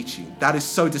amount of detune. That is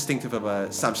so distinctive of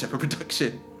a Sam Shepard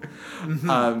production.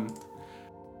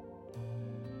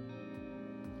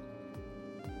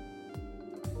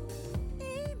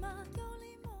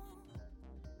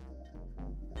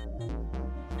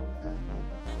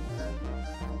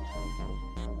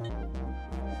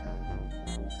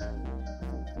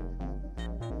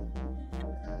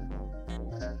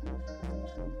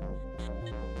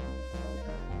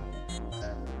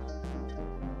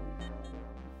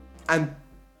 And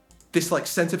this like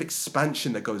sense of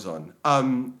expansion that goes on,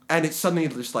 and it suddenly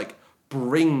just like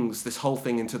brings this whole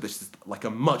thing into this like a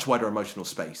much wider emotional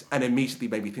space, and immediately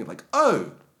made me think like,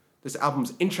 oh, this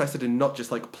album's interested in not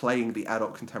just like playing the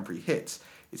adult contemporary hits,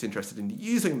 it's interested in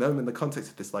using them in the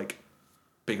context of this like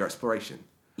bigger exploration.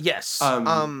 Yes.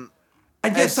 And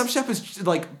yes, Sam Shepard's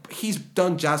like, he's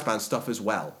done jazz band stuff as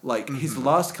well. Like his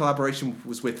last collaboration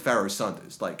was with Pharoah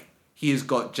Sanders. Like he has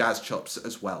got jazz chops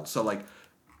as well. So like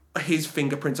his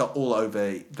fingerprints are all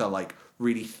over the like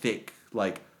really thick,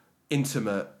 like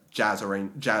intimate jazz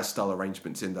style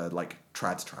arrangements in the like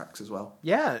trad tracks as well.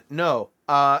 Yeah, no.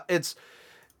 It's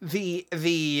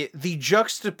the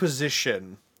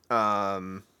juxtaposition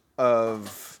of.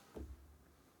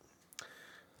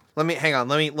 Let me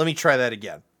try that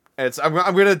again.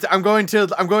 I'm going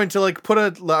to like put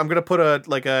a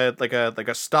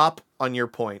stop on your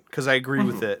point because I agree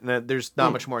with it, and there's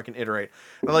not much more I can iterate.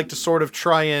 I'd like to sort of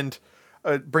try and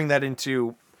bring that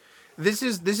into this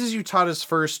is Utada's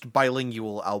first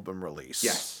bilingual album release.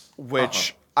 Yes,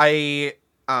 which I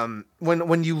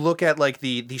when you look at like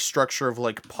the structure of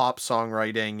like pop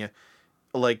songwriting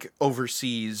like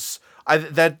overseas,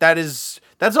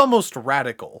 that's almost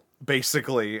radical,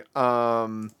 basically.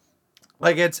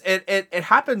 Like it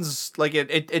happens, like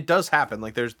it does happen.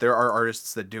 Like there are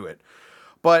artists that do it,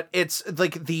 but it's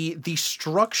like the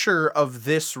structure of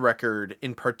this record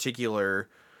in particular,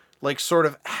 like sort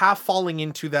of half falling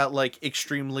into that like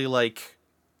extremely like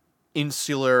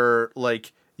insular,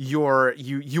 like you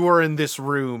are in this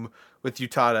room with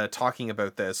Utada talking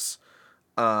about this,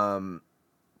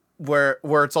 where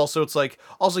it's like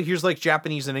also here's like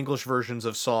Japanese and English versions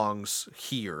of songs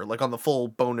here, like on the full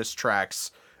bonus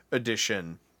tracks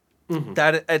edition.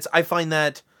 That I find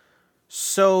that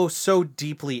so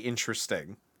deeply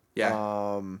interesting.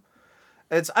 Yeah.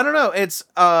 It's I don't know, it's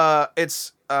I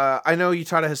know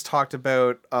Utada has talked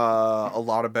about a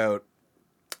lot about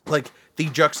like the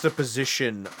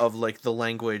juxtaposition of like the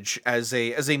language as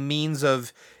a means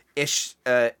of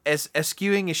eschewing.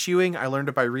 I learned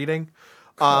it by reading.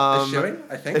 Eschewing,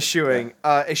 I think.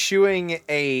 Eschewing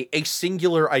a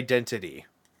singular identity.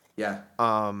 Yeah.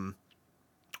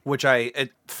 Which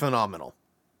phenomenal.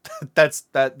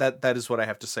 that is what I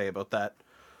have to say about that.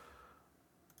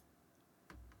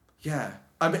 Yeah.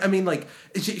 I mean, like,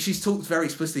 she's talked very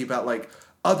explicitly about, like,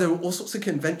 there were all sorts of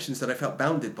conventions that I felt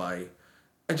bounded by.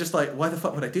 And just, like, why the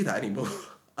fuck would I do that anymore?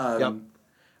 Yep.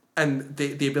 And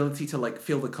the ability to, like,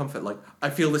 feel the comfort. Like, I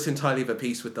feel this entirely of a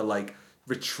piece with the, like,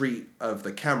 retreat of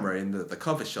the camera in the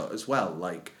cover shot as well.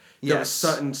 Like, there are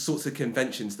certain sorts of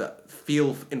conventions that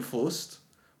feel enforced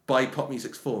by pop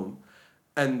music's form,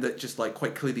 and that just like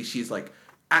quite clearly she's like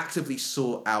actively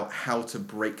sought out how to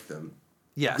break them,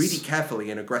 really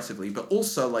carefully and aggressively, but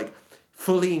also like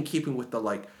fully in keeping with the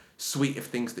like suite of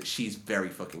things that she's very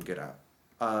fucking good at.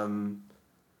 You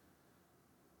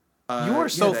are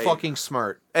so fucking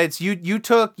smart. It's you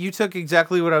took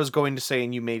exactly what I was going to say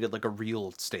and you made it like a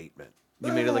real statement.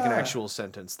 You made it like an actual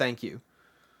sentence. Thank you.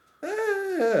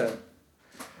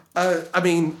 I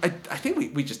mean, I think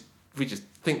we just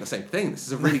think the same thing. This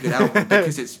is a really good album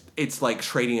because it's like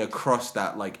trading across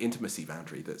that like intimacy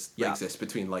boundary that exists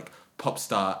between like pop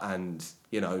star and,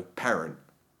 you know, parent.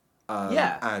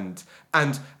 And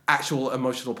actual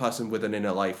emotional person with an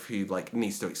inner life who like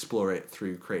needs to explore it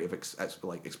through creative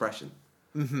expression.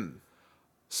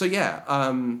 So yeah,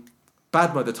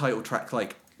 Bad Mode, the title track,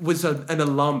 like was an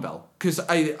alarm bell because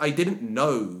I didn't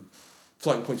know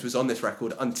Floating Points was on this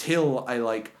record until I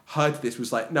like heard this,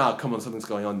 was like, nah, come on, something's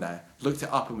going on there. Looked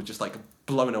it up and was just like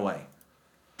blown away.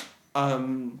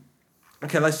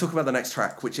 Okay, let's talk about the next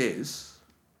track, which is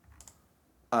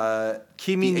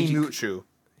Kimi ni Muchu.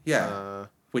 Yeah,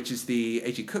 which is the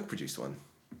A.G. Cook produced one.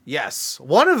 Yes,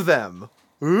 one of them.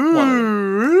 Ooh.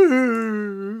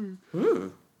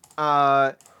 Ooh.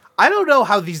 I don't know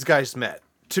how these guys met,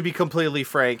 to be completely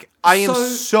frank. I am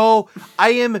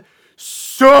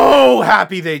so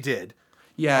happy they did.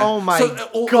 Yeah. Oh my god.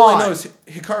 All I know is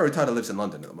Hikaru Utada lives in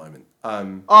London at the moment.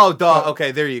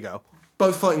 Okay, there you go.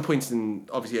 both Floating Points and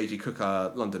obviously A.G. Cook are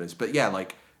Londoners, but yeah,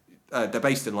 like they're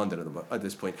based in London at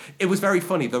this point. It was very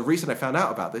funny. The reason I found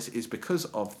out about this is because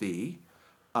of the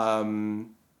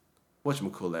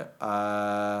whatchamacallit,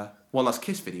 One Last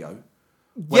Kiss video.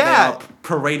 Where they are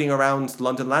parading around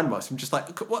London landmarks. I'm just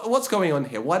like, what's going on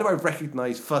here? Why do I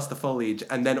recognize first the foliage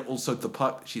and then also the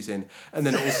park she's in, and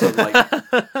then also like,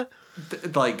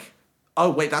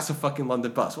 oh wait, that's a fucking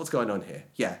London bus. What's going on here?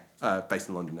 Yeah, based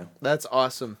in London now. That's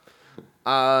awesome.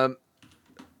 When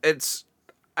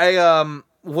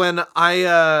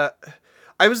I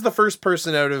was the first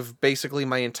person out of basically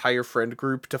my entire friend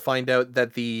group to find out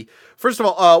that first of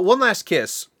all, One Last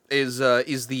Kiss is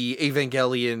the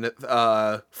Evangelion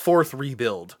 4th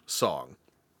rebuild song.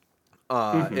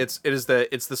 It's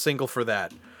the single for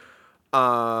that.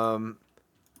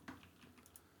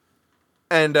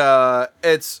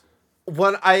 It's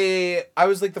when I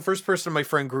was like the first person in my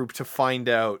friend group to find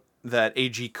out that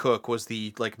A.G. Cook was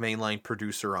the like mainline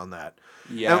producer on that.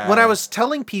 Yeah. And when I was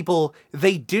telling people,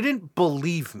 they didn't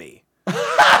believe me.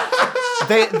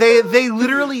 They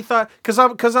literally thought, because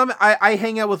I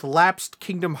hang out with lapsed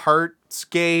Kingdom Hearts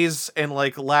gays and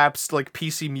like lapsed like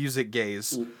PC music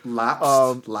gays.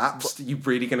 Lapsed? You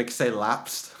really gonna say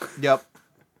lapsed? Yep.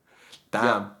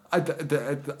 Damn.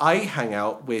 Yep. I hang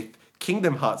out with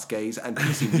Kingdom Hearts gays and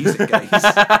PC music gays.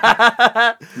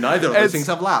 Neither of those things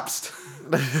have lapsed.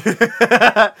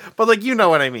 But like, you know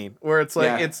what I mean, where it's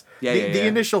like the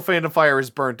initial fandom fire is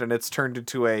burnt and it's turned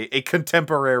into a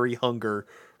contemporary hunger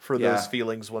for those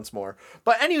feelings once more.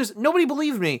 But anyways, nobody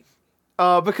believed me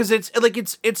because it's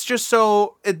just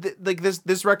so like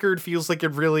this record feels like it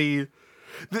really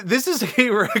this is a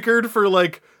record for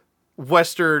like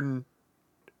Western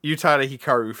Utada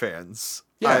Hikaru fans.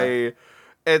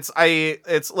 It's like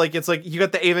you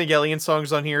got the Evangelion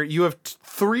songs on here. You have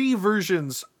 3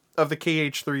 versions of the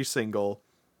KH3 single.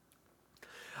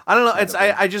 I don't know.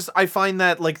 I find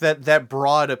that like that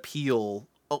broad appeal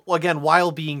again,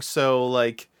 while being so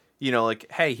like, you know,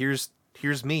 like, hey, here's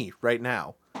me right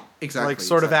now. Exactly. Like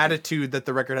sort of attitude that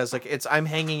the record has. Like I'm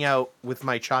hanging out with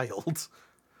my child.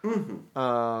 Mm-hmm.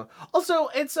 Also,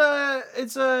 it's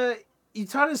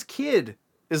Utada's kid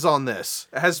is on this.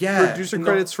 It has producer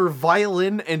credits for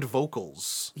violin and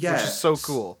vocals. Yeah, which is so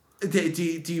cool. Do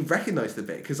you recognize the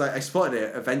bit? Because I spotted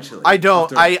it eventually. I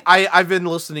don't. I've been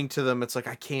listening to them. It's like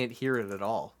I can't hear it at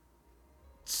all.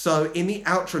 So in the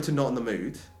outro to Not in the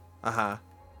Mood,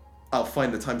 I'll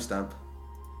find the timestamp.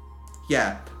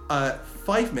 Yeah,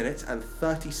 5 minutes and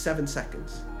 37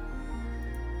 seconds.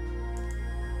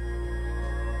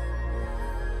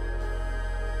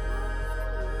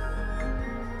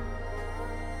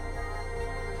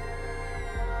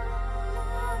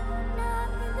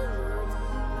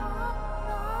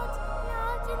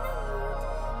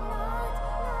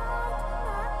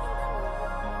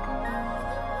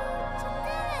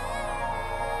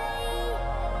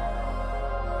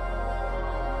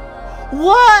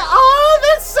 What? Oh,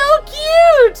 that's so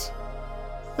cute!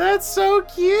 That's so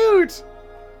cute!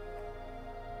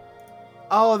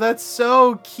 Oh, that's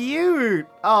so cute!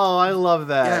 Oh, I love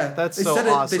that. Yeah, that's so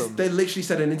awesome. They literally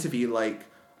said in an interview, like,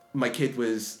 my kid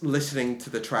was listening to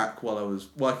the track while I was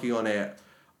working on it.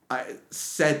 I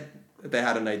said they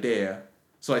had an idea.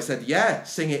 So I said, yeah,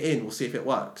 sing it in, we'll see if it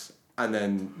works. And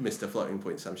then Mr. Floating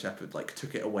Point, Sam Shepard, like,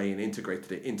 took it away and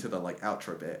integrated it into the, like,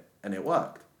 outro bit. And it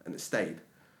worked. And it stayed.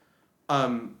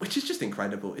 Which is just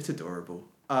incredible. It's adorable.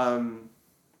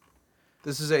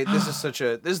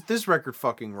 This record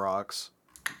fucking rocks.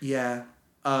 Yeah.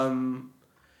 I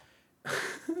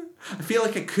feel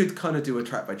like I could kind of do a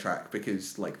track by track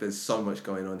because like there's so much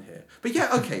going on here. But yeah,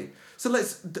 okay. So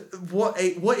what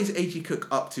is A.G. Cook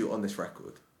up to on this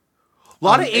record? A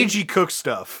lot of A.G. Cook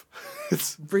stuff.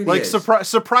 It's really like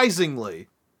surprisingly.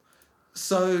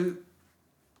 So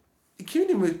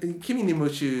Kimi ni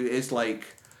Mushu is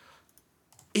like,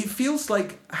 it feels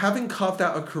like having carved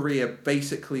out a career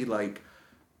basically like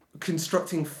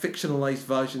constructing fictionalized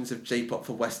versions of J-pop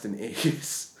for Western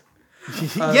ears.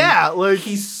 Like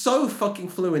he's so fucking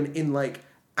fluent in like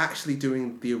actually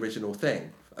doing the original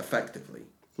thing effectively.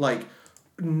 Like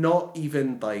not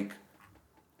even like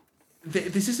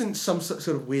this isn't some sort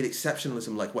of weird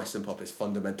exceptionalism like Western pop is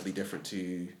fundamentally different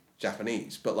to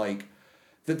Japanese, but like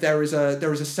that there is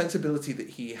a sensibility that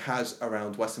he has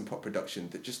around Western pop production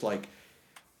that just like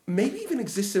maybe even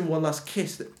exists in One Last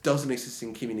Kiss that doesn't exist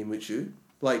in Kimi ni Muchu.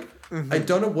 Like, I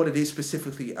don't know what it is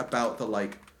specifically about the,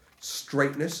 like,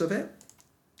 straightness of it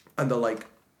and the, like,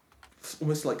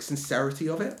 almost, like, sincerity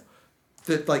of it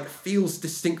that, like, feels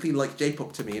distinctly like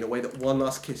J-pop to me in a way that One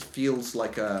Last Kiss feels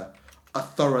like a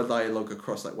thorough dialogue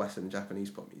across, like, Western and Japanese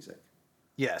pop music.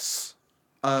 Yes.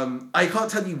 I can't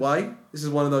tell you why. This is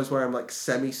one of those where I'm like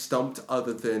semi-stumped,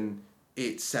 other than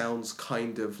it sounds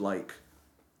kind of like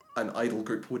an idol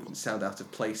group wouldn't sound out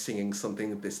of place singing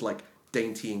something this like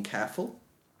dainty and careful.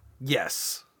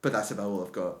 Yes. But that's about all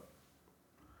I've got.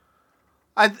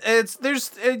 There's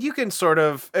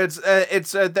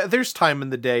time in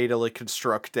the day to like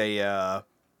construct a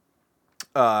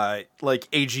like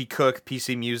AG Cook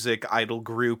PC Music idol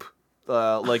group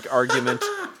like argument.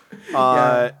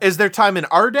 Is there time in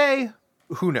our day?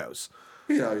 Who knows?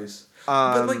 Who knows?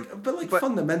 But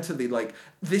fundamentally, like,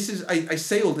 this is I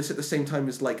say all this at the same time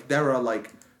as like there are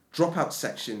like dropout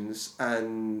sections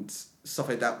and stuff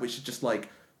like that which are just like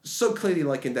so clearly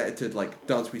like indebted to like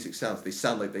dance music sounds. They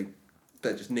sound like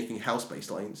they're just nicking house bass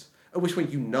lines. At which point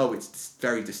it's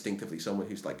very distinctively someone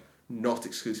who's like not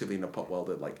exclusively in the pop world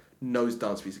that like knows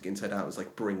dance music inside out, is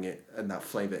like bring it and that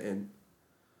flavor in.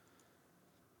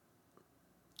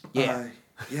 Yeah.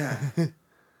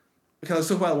 Okay, let's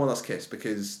talk about One Last Kiss,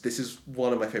 because this is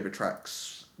one of my favorite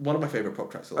tracks. One of my favorite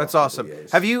pop tracks. That's awesome.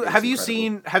 Have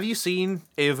you seen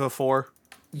Ava 4?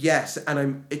 Yes, and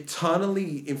I'm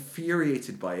eternally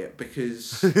infuriated by it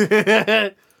because.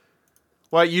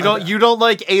 What, you don't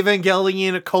like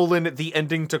Evangelion : the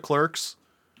ending to Clerks?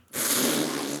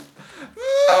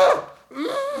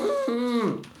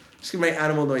 Just gonna make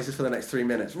animal noises for the next 3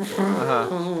 minutes.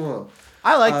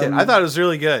 I liked it. I thought it was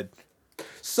really good.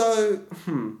 So,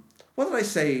 what did I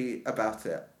say about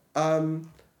it?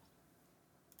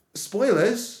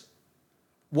 Spoilers.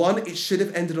 One, it should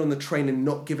have ended on the train and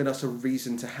not given us a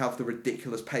reason to have the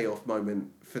ridiculous payoff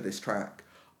moment for this track.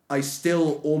 I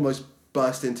still almost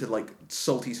burst into like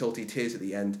salty tears at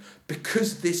the end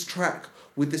because this track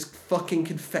with this fucking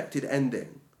confected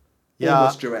ending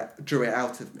almost drew it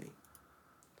out of me.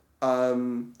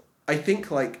 I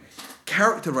think like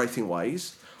character writing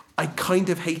wise, I kind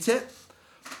of hate it,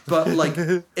 but like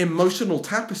emotional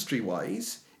tapestry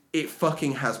wise, it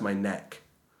fucking has my neck.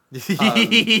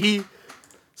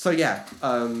 So yeah,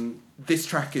 this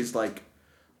track is like,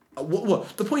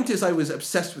 the point is I was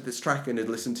obsessed with this track and had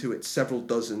listened to it several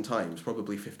dozen times,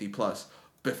 probably 50 plus,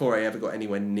 before I ever got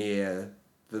anywhere near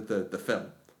the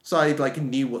film. So I like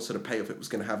knew what sort of payoff it was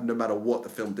going to have, no matter what the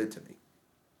film did to me.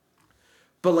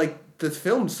 But like the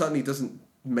film certainly doesn't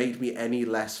make me any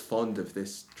less fond of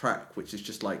this track, which is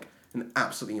just like an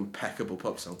absolutely impeccable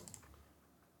pop song.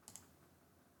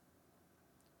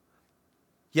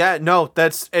 Yeah, no,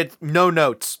 that's it. No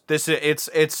notes. It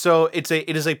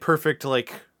is a perfect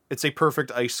it's a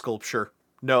perfect ice sculpture.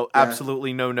 No,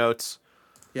 absolutely no notes.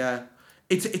 Yeah,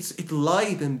 it's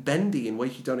lithe and bendy in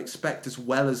ways you don't expect, as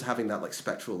well as having that like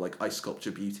spectral like ice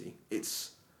sculpture beauty.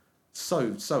 It's so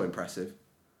impressive.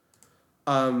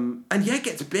 And yeah, it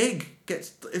gets big,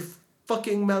 gets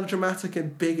fucking melodramatic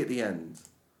and big at the end.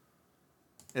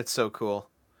 It's so cool.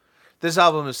 This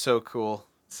album is so cool.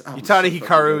 Utada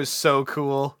Hikaru is so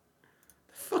cool.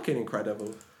 Fucking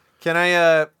incredible. Can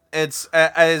I it's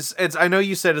I know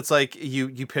you said it's like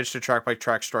you pitched a track by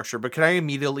track structure, but can I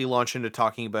immediately launch into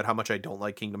talking about how much I don't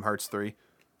like Kingdom Hearts 3?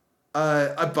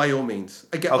 By all means.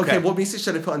 Okay, what music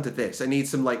should I put under this? I need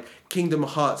some like Kingdom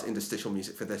Hearts interstitial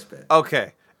music for this bit.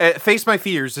 Okay. Face My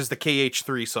Fears is the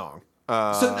KH3 song.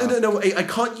 No, I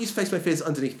can't use Face My Fears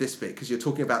underneath this bit because you're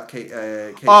talking about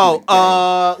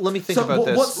let me think about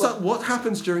this. What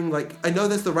happens during, like, I know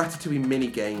there's the Ratatouille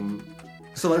minigame.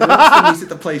 So, like, what's the music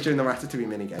that plays during the Ratatouille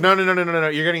minigame? No.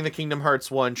 You're getting the Kingdom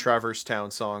Hearts 1 Traverse Town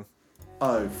song.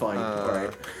 Oh, fine.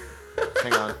 Alright.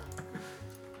 Hang on.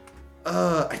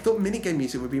 I thought minigame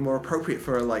music would be more appropriate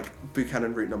for, like,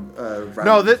 Buchanan route number.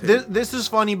 No, this is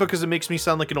funny because it makes me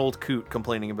sound like an old coot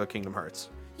complaining about Kingdom Hearts.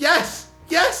 Yes!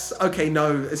 Okay,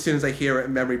 no, as soon as I hear it,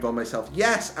 memory bomb myself.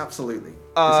 Yes, absolutely.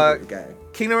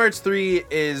 Kingdom Hearts 3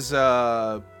 is,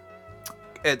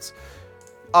 it's,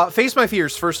 Face My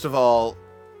Fears, first of all,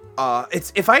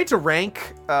 it's, if I had to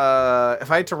rank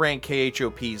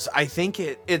KHOPs, I think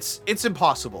it's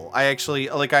impossible. I actually,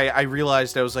 like, I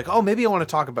realized I was like, oh, maybe I want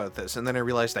to talk about this, and then I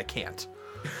realized I can't.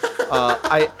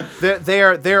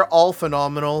 They're all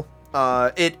phenomenal.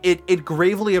 It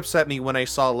gravely upset me when I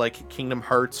saw like Kingdom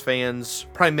Hearts fans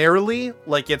primarily,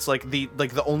 like it's like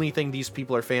the only thing these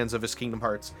people are fans of is Kingdom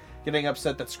Hearts, getting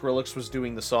upset that Skrillex was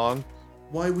doing the song.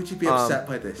 Why would you be upset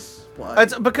by this? Why?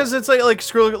 It's because it's like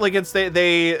Skrillex, like it's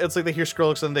it's like they hear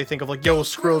Skrillex and they think of like, yo,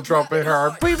 Skrill drop it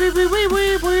hard.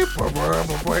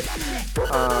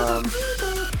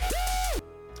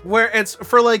 Where it's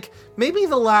for like maybe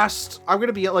the last, I'm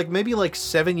gonna be like maybe like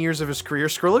 7 years of his career,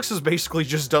 Skrillex has basically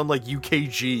just done like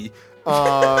UKG.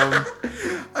 I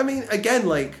mean, again,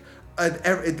 like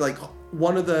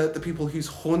one of the people who's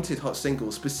haunted Hot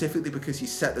Singles specifically because he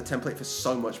set the template for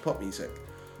so much pop music.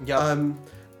 Yeah.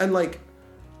 And like,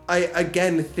 I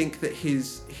again think that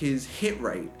his hit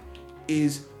rate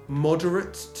is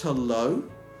moderate to low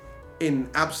in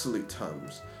absolute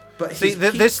terms. But see,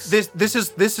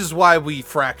 this is why we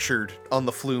fractured on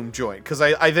the Flume joint, because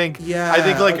I think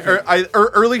like okay.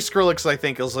 early Skrillex I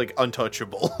think is like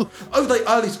untouchable. Oh, like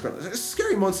early Skrillex.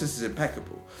 Scary Monsters is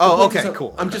impeccable. Oh, okay,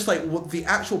 cool. I'm just like the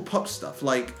actual pop stuff,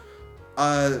 like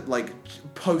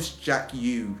post Jack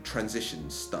U transition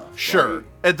stuff. Sure,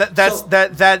 right?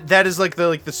 that is like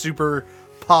the super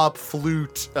pop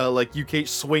flute like UK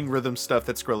swing rhythm stuff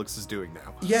that Skrillex is doing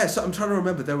now. Yeah, so I'm trying to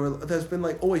remember. There's been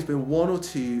like always been one or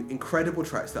two incredible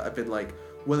tracks that I've been like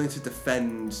willing to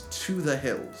defend to the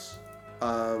hills.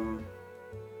 I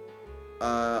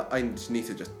just need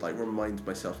to just like remind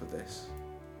myself of this.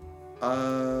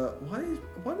 Why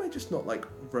am I just not like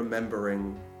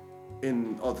remembering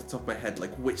off the top of my head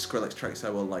like which Skrillex tracks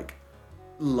I will like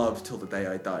love till the day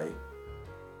I die?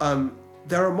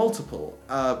 There are multiple,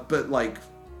 but like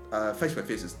Face My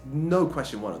Fears is no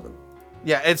question one of them.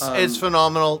 Yeah, it's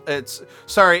phenomenal. It's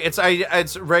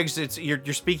Regs.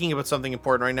 You're speaking about something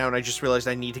important right now, and I just realized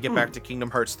I need to get back to Kingdom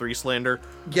Hearts 3 slander.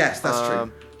 Yes, that's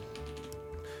true.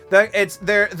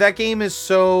 That game is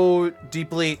so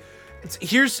deeply.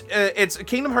 It's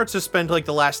Kingdom Hearts has spent like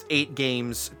the last 8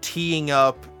 games teeing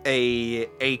up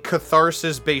a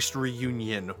catharsis based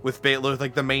reunion with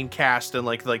like the main cast and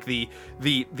like the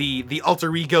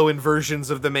alter ego inversions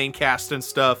of the main cast and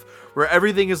stuff, where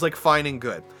everything is like fine and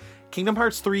good. Kingdom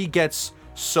Hearts 3 gets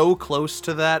so close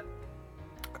to that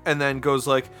and then goes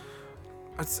like,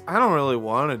 I don't really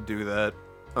want to do that.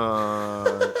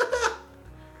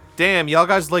 Damn, y'all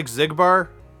guys like Zigbar?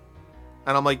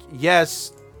 And I'm like,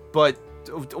 yes, but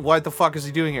what the fuck is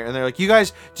he doing here? And they're like,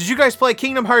 did you guys play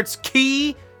Kingdom Hearts Key?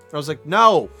 And I was like,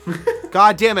 no.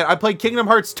 God damn it, I played Kingdom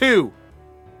Hearts 2.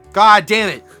 God damn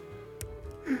it.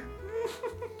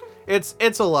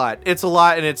 It's a lot. It's a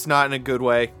lot, and it's not in a good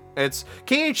way.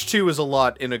 KH2 is a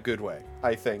lot in a good way,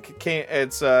 I think.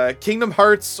 Kingdom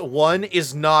Hearts 1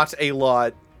 is not a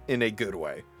lot in a good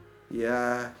way.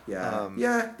 Yeah.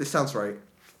 This sounds right.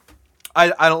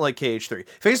 I don't like KH3.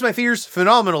 Face My Fears,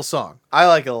 phenomenal song. I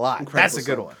like it a lot. Incredible That's a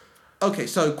good song. one. Okay,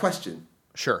 so question.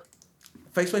 Sure.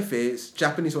 Face My Fears,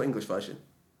 Japanese or English version?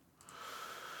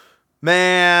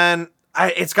 Man,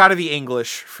 it's got to be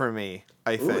English for me,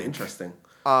 I think. Ooh, interesting.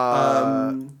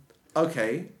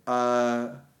 Okay.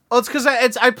 Well, it's because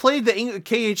I played the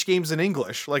KH games in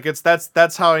English. Like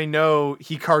that's how I know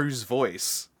Hikaru's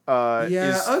voice.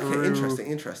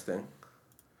 Interesting.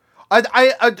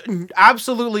 I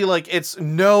absolutely like it's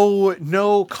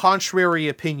no contrary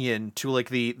opinion to like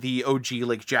the OG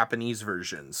like Japanese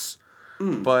versions,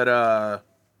 but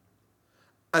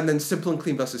and then Simple and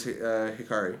Clean versus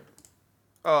Hikari.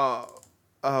 Oh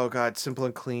god, Simple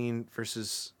and Clean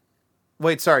versus.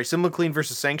 Wait, sorry, Simple and Clean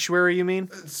versus Sanctuary, you mean?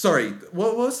 Sorry,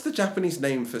 what's the Japanese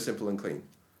name for Simple and Clean?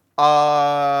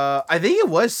 I think it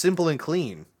was Simple and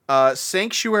Clean.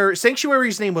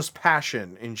 Sanctuary's name was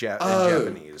Passion in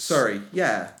Japanese. Sorry,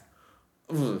 yeah.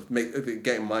 Ooh,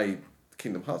 getting my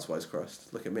Kingdom Hearts wires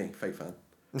crossed. Look at me, fake fan.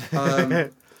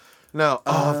 No,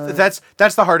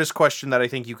 that's the hardest question that I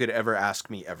think you could ever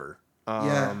ask me ever.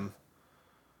 Yeah.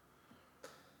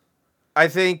 I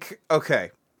think okay.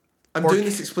 I'm doing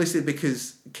this explicitly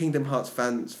because Kingdom Hearts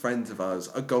friends of ours,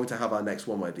 are going to have our next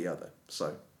one way or the other.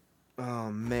 So.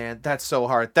 Oh man, that's so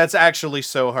hard. That's actually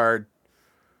so hard.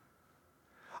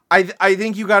 I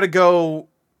think you got to go.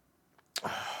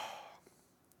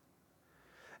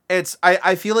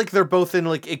 I feel like they're both in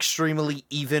like extremely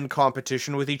even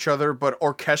competition with each other, but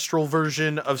orchestral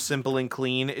version of Simple and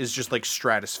Clean is just like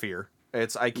stratosphere.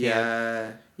 I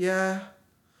can't. Yeah.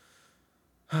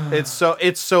 It's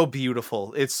so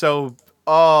beautiful. It's so,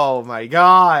 oh my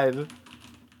god.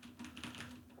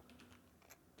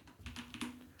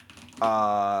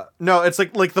 No, it's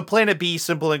like the Planet B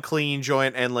Simple and Clean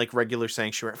joint and like regular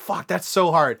Sanctuary. Fuck, that's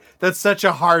so hard. That's such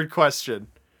a hard question.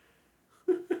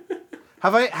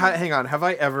 Hang on, have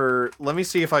I ever, let me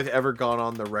see if I've ever gone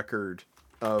on the record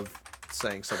of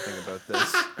saying something about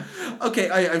this.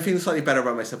 Okay, I'm feeling slightly better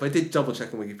about myself. I did double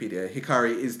check on Wikipedia.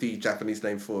 Hikari is the Japanese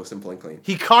name for Simple and Clean.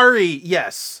 Hikari,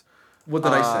 yes. What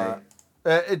did I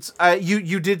say?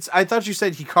 You did. I thought you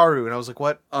said Hikaru, and I was like,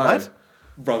 what? What?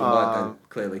 Wrong word then,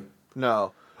 clearly.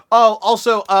 No. Oh,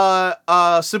 also,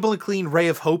 Simple and Clean Ray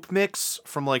of Hope mix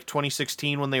from like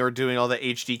 2016 when they were doing all the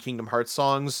HD Kingdom Hearts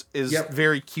songs is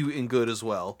very cute and good as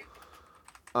well.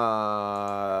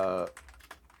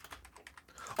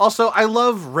 Also, I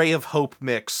love Ray of Hope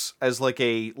mix as as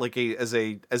a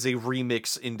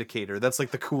remix indicator. That's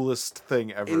like the coolest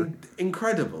thing ever.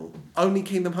 Incredible. Only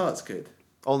Kingdom Hearts could.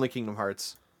 Only Kingdom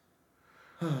Hearts.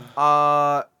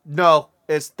 No,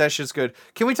 that shit's good.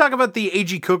 Can we talk about the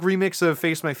A.G. Cook remix of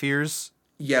Face My Fears?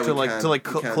 Yeah, we can.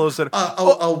 Close it.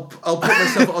 I'll put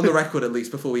myself on the record at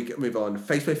least before we move on.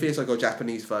 Face by Face, I go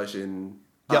Japanese version.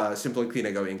 Yep. Simple and Clean,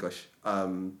 I go English.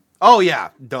 Oh yeah,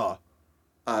 duh.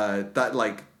 That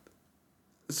like,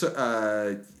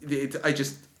 so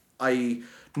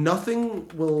nothing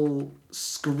will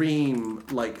scream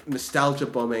like nostalgia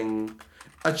bombing.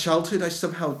 A childhood I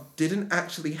somehow didn't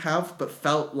actually have, but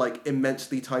felt like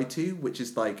immensely tied to, which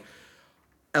is like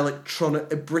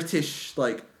electronic, British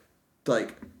like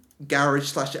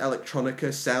garage /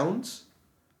 electronica sounds,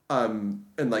 and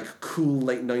like cool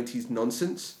late 90s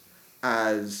nonsense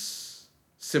as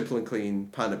Simple and Clean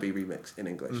Panda B remix in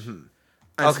English. Mm-hmm.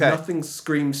 As nothing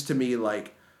screams to me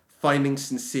like finding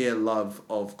sincere love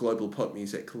of global pop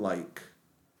music like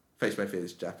Face My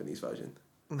Fears Japanese version.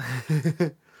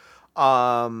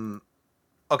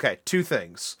 Okay, two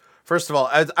things. First of all,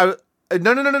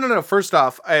 no. First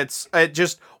off, it's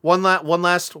just one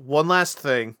last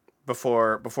thing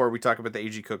before we talk about the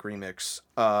A.G. Cook remix.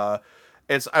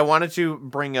 I wanted to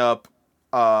bring up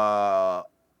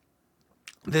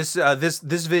this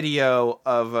video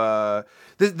of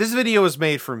this video was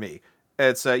made for me.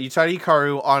 It's Yutari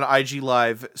Hikaru on IG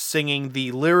Live singing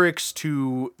the lyrics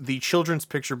to the children's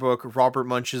picture book Robert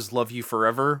Munch's Love You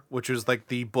Forever, which was like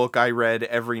the book I read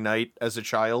every night as a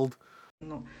child.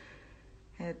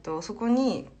 そこ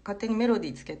に勝手にメロデ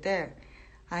ィーつけて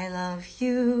I love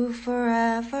you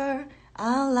forever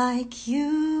I'll like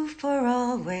you for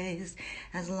always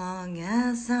as long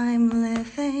as I'm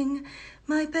living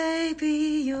my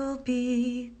baby you'll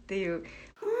be っていう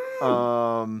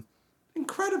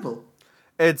Incredible.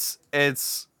 It's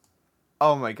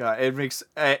oh my god, it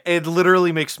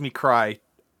literally makes me cry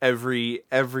every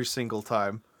single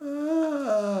time.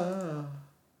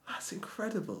 That's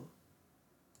incredible.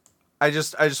 I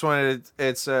just wanted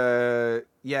it's Hikaru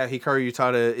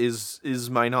Utada is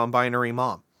my non-binary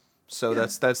mom. So Yeah.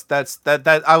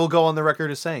 that I will go on the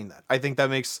record as saying that. I think that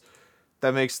makes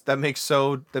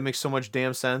so much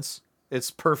damn sense. It's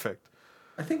perfect.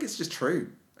 I think it's just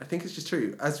true.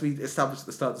 As we established at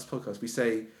the start of this podcast, we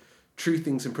say true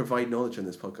things and provide knowledge on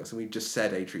this podcast, and we've just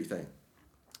said a true thing.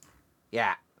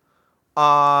 Yeah.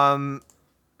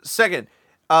 Second,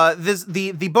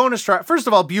 the bonus track. First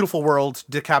of all, Beautiful World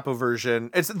Da Capo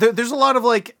version. There's a lot of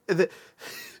like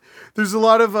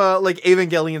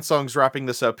Evangelion songs wrapping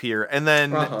this up here, and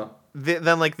then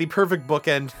then like the perfect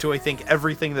bookend to I think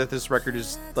everything that this record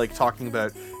is like talking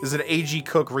about is an A.G.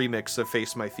 Cook remix of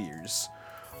Face My Fears.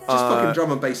 Just fucking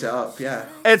drum and bass it up, yeah.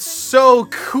 It's so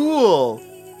cool.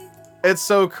 It's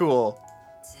like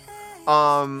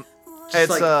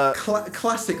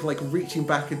classic, like reaching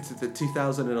back into the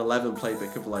 2011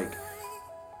 playbook of like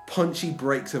punchy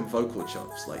breaks and vocal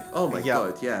chops. Like, oh my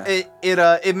god, yeah.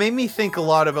 It made me think a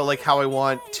lot about like how I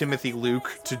want Timothy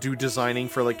Luke to do designing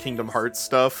for like Kingdom Hearts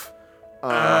stuff.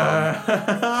 Like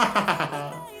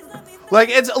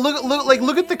it's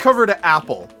look at the cover to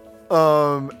Apple.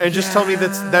 And just tell me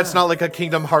that's not like a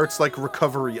Kingdom Hearts like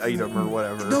recovery item or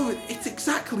whatever. No, it's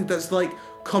exactly that's like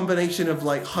combination of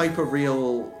like hyper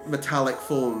real metallic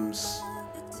forms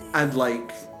and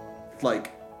like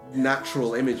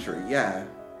natural imagery. Yeah.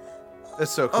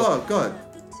 That's so cool. Oh god.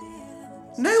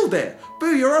 Nailed it.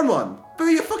 Boo, you're on one. Boo,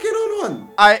 you're fucking on one.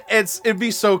 It'd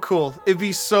be so cool. It'd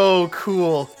be so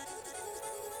cool.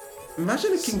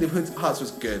 Imagine if Kingdom Hearts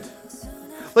was good.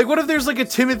 Like, what if there's like a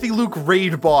Timothy Luke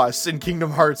raid boss in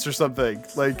Kingdom Hearts or something?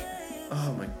 Like,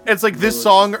 oh my. It's like this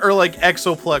song or like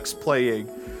Exoplex playing.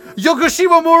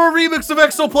 Yokoshima Mura remix of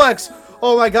Exoplex.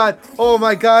 Oh my god. Oh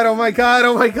my god. Oh my god.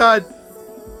 Oh my god.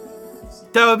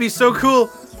 That would be so cool.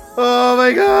 Oh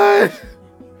my god.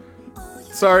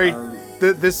 Sorry. I'm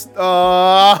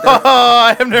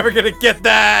never gonna get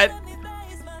that.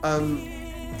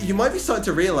 You might be starting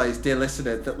to realize, dear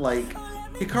listener, that like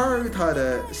Hikaru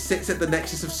Utada sits at the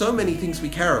nexus of so many things we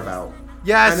care about.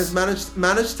 Yes. And has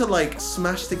managed to like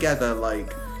smash together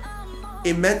like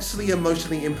immensely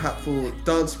emotionally impactful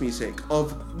dance music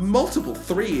of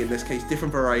three in this case,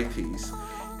 different varieties,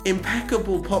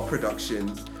 impeccable pop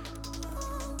production,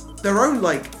 their own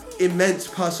like immense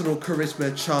personal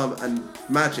charisma, charm, and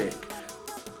magic,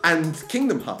 and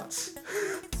Kingdom Hearts.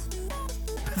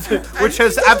 which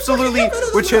has absolutely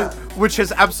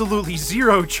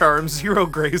zero charm, zero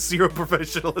grace, zero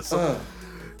professionalism.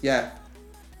 Yeah.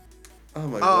 Oh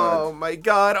my god. Oh my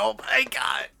god. Oh my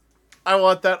god. I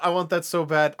want that so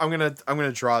bad. I'm gonna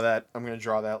draw that. I'm gonna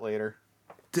draw that later.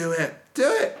 Do it.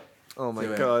 Oh my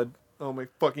god. Oh my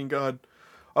fucking god.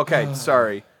 Okay,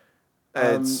 sorry.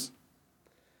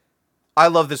 I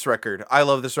love this record.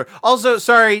 Also,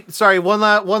 sorry. One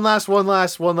last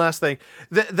thing.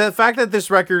 The fact that this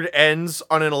record ends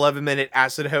on an 11-minute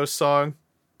Acid House song.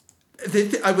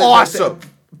 Awesome.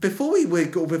 Before we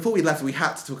left, we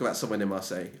had to talk about Someone in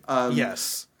Marseille.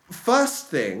 Yes. First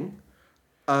thing,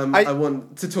 I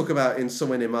want to talk about in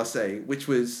Someone in Marseille, which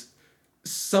was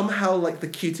somehow like the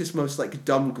cutest, most like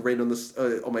dumb grin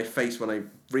on my face when I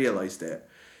realized it.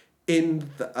 In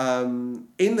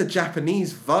the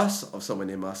Japanese verse of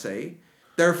Someone in Marseille,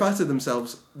 they refer to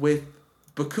themselves with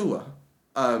Bakua.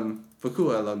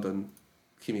 Bakua London,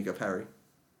 Kimi ga Paris.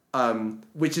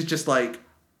 Which is just like,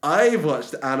 I've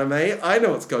watched anime, I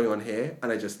know what's going on here,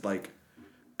 and I just like,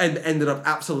 and ended up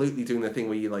absolutely doing the thing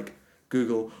where you like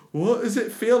Google, what does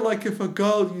it feel like if a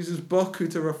girl uses boku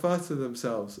to refer to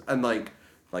themselves? And like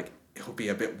it'll be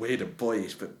a bit weird and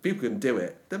boyish, but people can do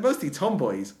it. They're mostly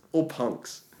tomboys or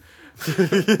punks.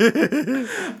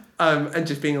 And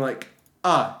just being like,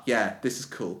 yeah, this is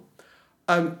cool.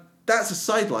 That's a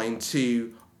sideline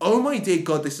to, oh my dear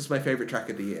God, this is my favorite track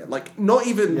of the year. Like, not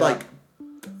even like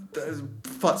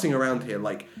futzing around here.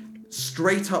 Like,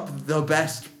 straight up the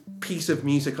best piece of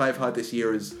music I've heard this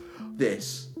year is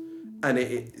this. And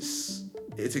it's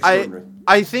extraordinary.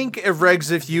 I think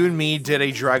Regs, if you and me did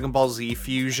a Dragon Ball Z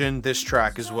fusion, this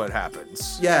track is what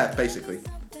happens. Yeah, basically.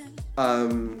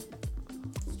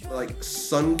 Like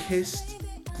sun-kissed,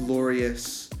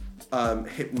 glorious,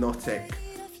 hypnotic,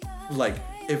 like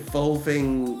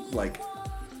evolving, like,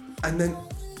 and then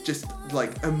just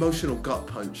like emotional gut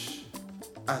punch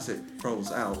as it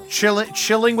rolls out.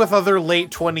 Chilling with other late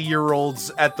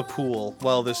 20-year-olds at the pool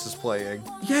while this is playing.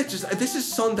 Yeah, this is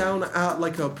sundown at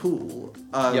like a pool,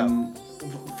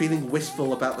 feeling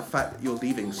wistful about the fact that you're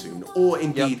leaving soon, or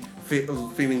indeed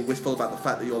feeling wistful about the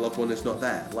fact that your loved one is not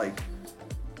there. Like,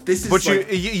 this is. But like,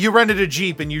 you rented a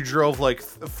Jeep and you drove like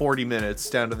 40 minutes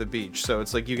down to the beach, so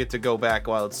it's like you get to go back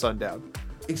while it's sundown.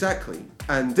 Exactly,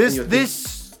 and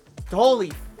this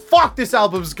holy fuck, this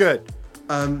album's good.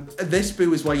 This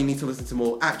boo is why you need to listen to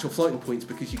more actual floating points,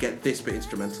 because you get this bit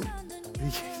instrumental.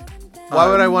 Why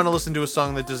would I want to listen to a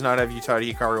song that does not have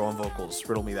Yutari Hikaru on vocals?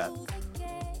 Riddle me that.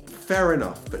 Fair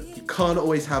enough, but you can't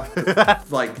always have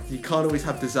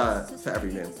dessert for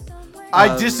every meal.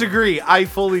 I disagree. I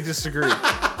fully disagree.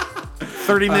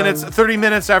 30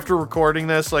 minutes after recording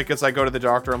this, like as I go to the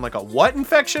doctor, I'm like, a what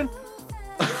infection?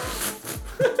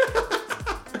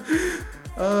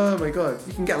 Oh my god,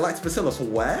 you can get lactobacillus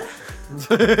where?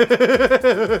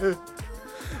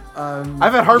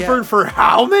 I've had heartburn for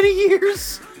how many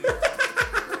years?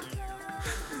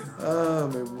 Oh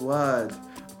my word.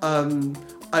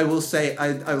 I will say,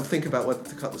 I will think about whether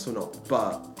to cut this or not,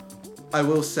 but I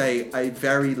will say I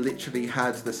very literally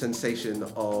had the sensation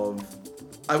of,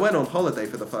 I went on holiday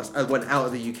I went out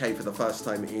of the UK for the first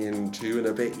time in 2 and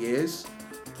a bit years,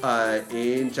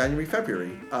 in January,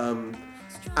 February.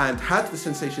 And had the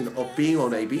sensation of being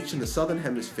on a beach in the southern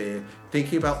hemisphere,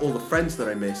 thinking about all the friends that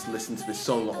I missed, listening to this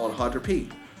song on hard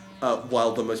repeat,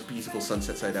 while the most beautiful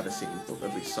sunsets I'd ever seen, or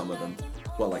at least some of them,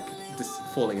 were like just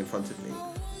falling in front of me,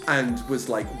 and was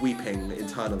like weeping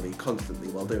internally constantly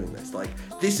while doing this. Like,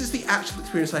 this is the actual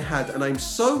experience I had, and I'm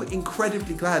so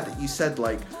incredibly glad that you said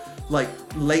like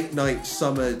late night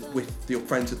summer with your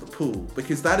friends at the pool,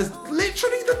 because that is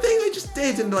literally the thing I just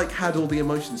did and like had all the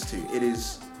emotions to. It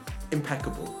is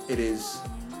impeccable. It is.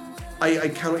 I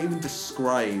cannot even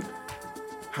describe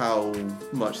how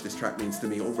much this track means to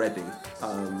me already.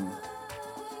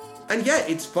 And yeah,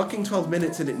 it's fucking 12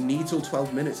 minutes and it needs all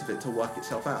 12 minutes of it to work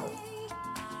itself out.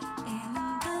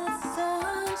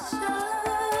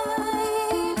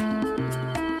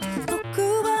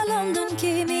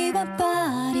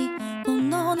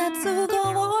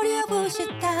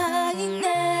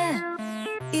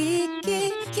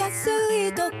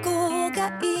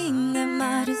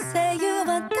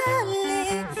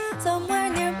 Somewhere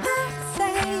near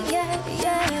Marseille, yeah,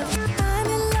 yeah. I'm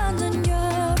in London,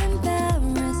 you're in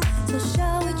Paris. So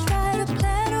shall we try to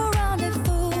plan around if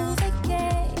fools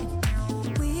decay?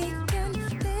 We can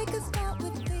take a spot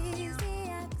with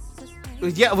easy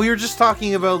access. Yeah, we were just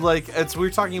talking about like we were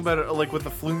talking about it like with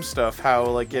the Flume stuff, how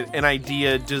like an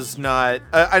idea does not,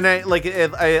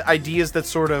 ideas that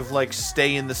sort of like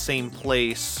stay in the same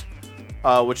place,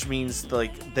 which means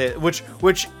like that which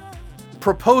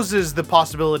proposes the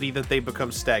possibility that they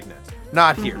become stagnant.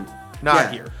 Not here.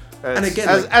 Not here. And again,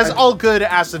 as all good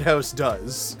acid house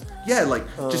does. Yeah, like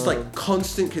just like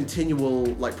constant, continual,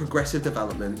 like progressive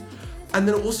development, and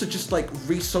then also just like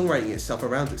re-songwriting itself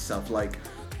around itself. Like,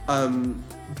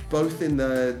 both in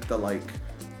the like,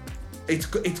 it's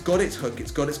got its hook,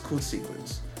 it's got its chord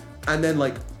sequence, and then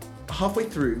like halfway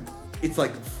through, it's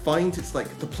like finds it's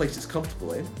like the place it's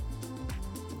comfortable in,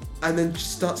 and then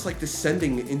just starts like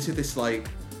descending into this like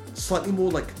slightly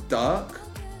more like dark,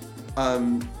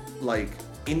 like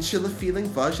insular feeling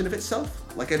version of itself.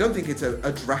 Like I don't think it's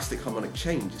a drastic harmonic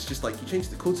change. It's just like you change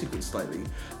the chord sequence slightly,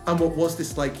 and what was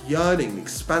this like yearning,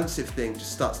 expansive thing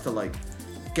just starts to like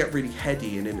get really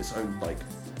heady and in its own like.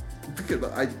 I'm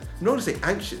not gonna say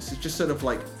anxious. It's just sort of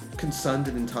like concerned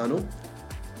and internal,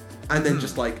 and then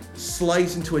just like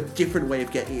slides into a different way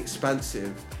of getting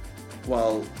expansive.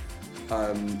 While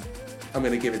I'm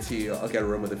gonna give it to you. I'll Get a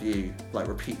Room with a View. Like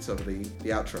repeats over the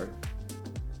outro.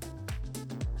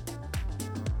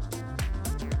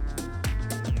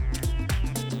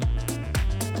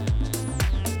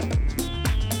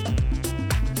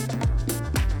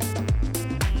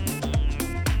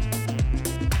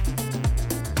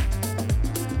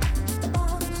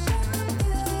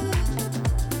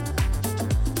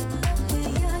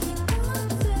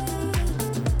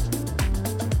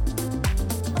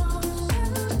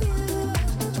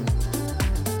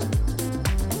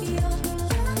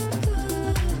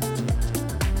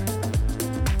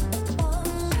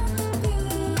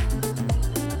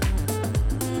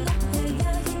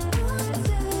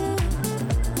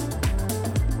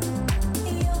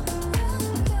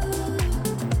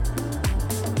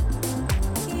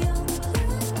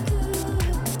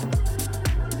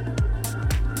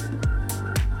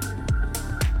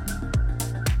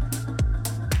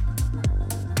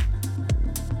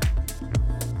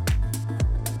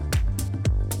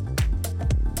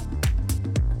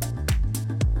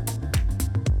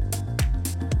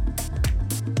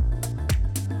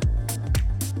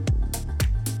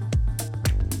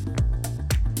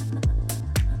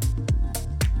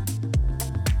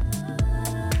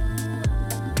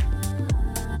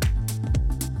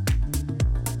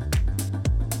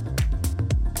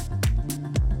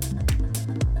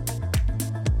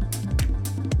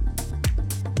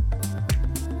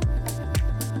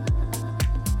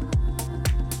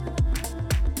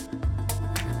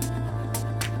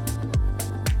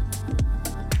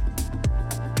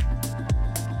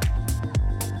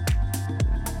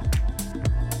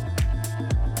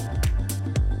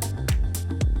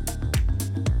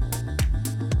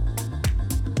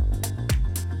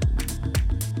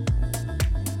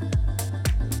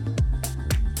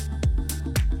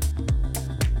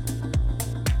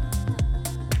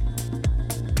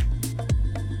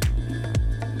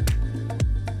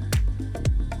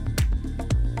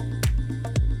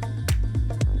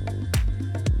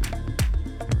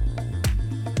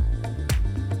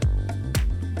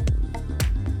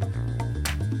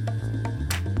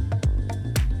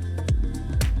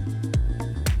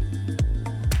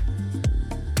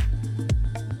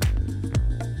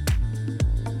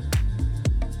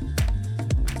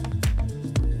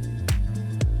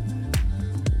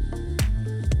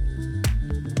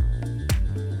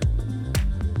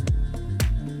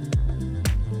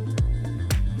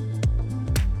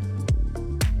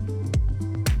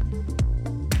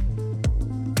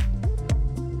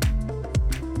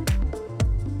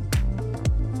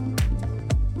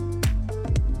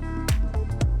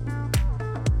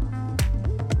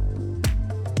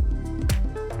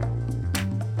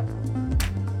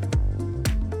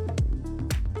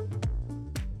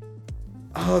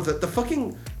 Oh, the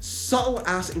fucking subtle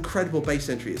ass incredible bass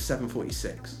entry at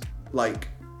 7:46. Like,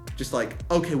 just like,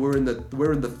 okay, we're in the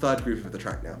third groove of the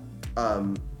track now.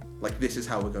 Like this is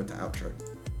how we're going to outro,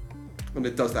 and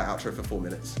it does that outro for 4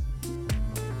 minutes.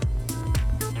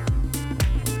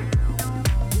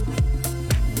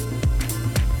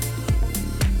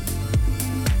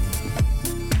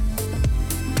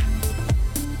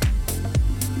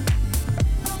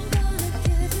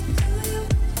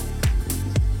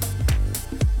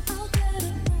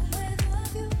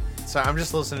 So I'm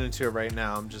just listening to it right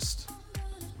now. I'm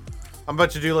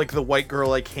about to do like the white girl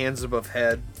like hands above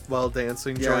head while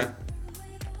dancing joint.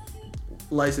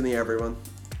 Lies in the air, everyone.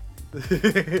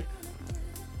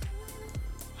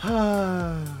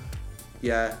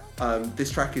 Yeah, this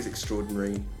track is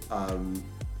extraordinary.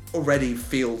 Already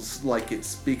feels like it's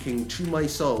speaking to my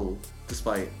soul,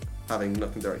 despite having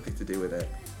nothing directly to do with it.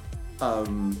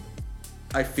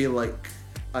 I feel like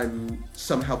I'm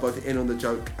somehow both in on the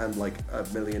joke and like a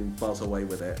million miles away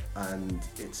with it, and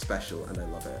it's special and I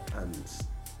love it, and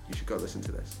you should go listen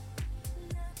to this.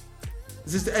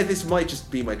 This might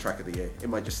just be my track of the year. It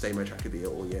might just stay my track of the year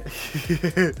all year.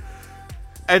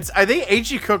 I think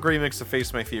H.G. Cook remix of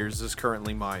Face My Fears is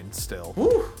currently mine still.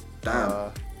 Woo!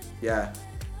 Damn. Yeah.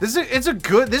 This is a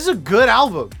good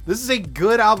album. This is a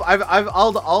good album.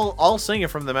 I'll sing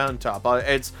it from the mountaintop.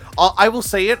 I will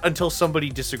say it until somebody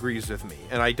disagrees with me,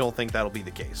 and I don't think that'll be the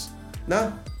case.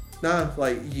 No,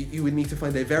 like you would need to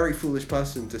find a very foolish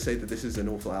person to say that this is an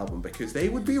awful album, because they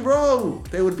would be wrong.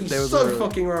 They would be so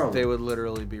fucking wrong. They would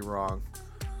literally be wrong. Oh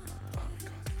my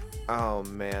god. Oh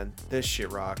man, this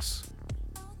shit rocks.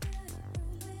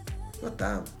 God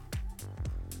damn.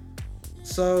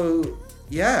 So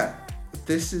yeah,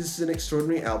 this is an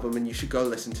extraordinary album, and you should go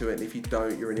listen to it. And if you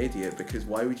don't, you're an idiot, because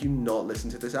why would you not listen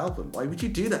to this album? Why would you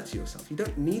do that to yourself? You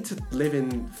don't need to live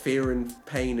in fear and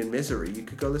pain and misery. You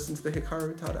could go listen to the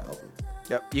Hikaru Utada album.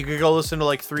 Yep, you could go listen to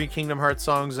like 3 Kingdom Hearts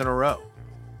songs in a row.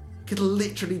 You could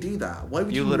literally do that. Why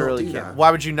would you literally not do can. that?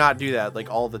 Why would you not do that like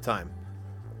all the time?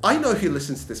 I know who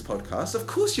listens to this podcast. Of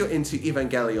course you're into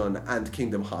Evangelion and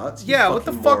Kingdom Hearts. Yeah, what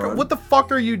the fuck? Moron. What the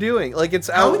fuck are you doing? Like, it's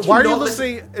How out. would you Why are you not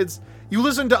listening? You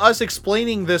listen to us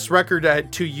explaining this record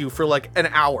to you for like an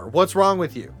hour. What's wrong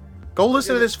with you? Go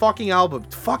listen to this fucking album.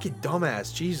 Fucking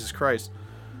dumbass. Jesus Christ.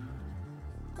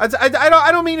 I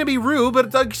don't mean to be rude,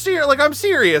 but like, I'm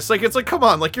serious. Like, it's like, come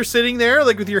on. Like, you're sitting there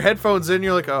like with your headphones in.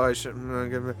 You're like, oh, I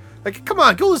shouldn't. Like, come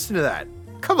on, go listen to that.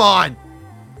 Come on.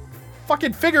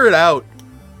 Fucking figure it out.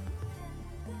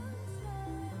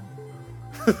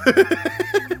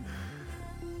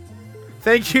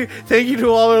 Thank you to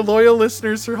all our loyal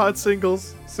listeners for Hot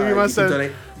Singles.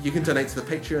 You can donate to the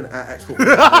Patreon at Export.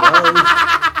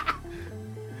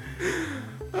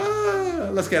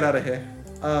 Let's get out of here.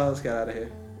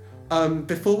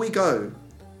 Before we go,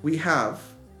 we have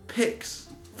picks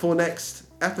for next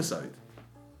episode.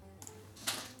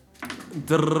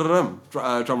 Drum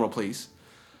roll, please.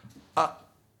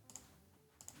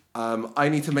 I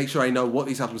need to make sure I know what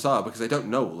these albums are, because I don't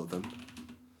know all of them.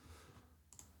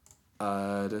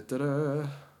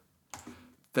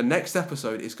 The next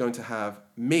episode is going to have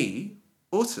me,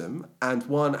 Autumn, and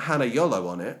one Hannah Yolo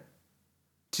on it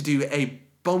to do a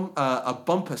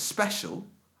bumper special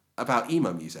about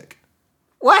emo music.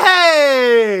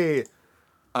 Way!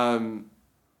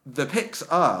 The picks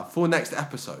are, for next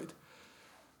episode,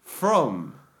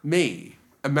 from me,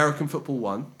 American Football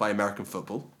 1 by American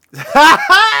Football.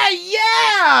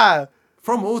 Yeah!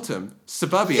 From Autumn,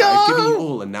 Suburbia, Yo! I've Given You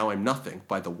All and Now I'm Nothing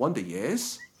by The Wonder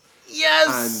Years.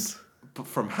 Yes! And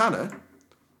from Hannah,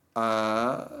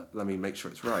 let me make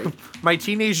sure it's right. My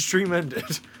teenage dream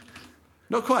ended.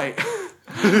 Not quite.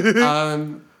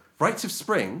 Rites of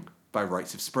Spring by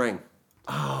Rites of Spring.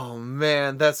 Oh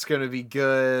man, that's gonna be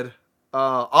good.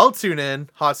 I'll tune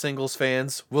in, Hot Singles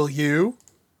fans. Will you?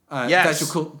 Yes.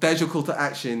 There's your call to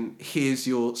action. Here's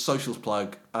your socials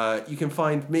plug. You can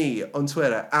find me on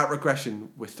Twitter at Regression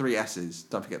with 3 S's.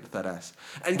 Don't forget the third S.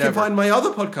 And you can find my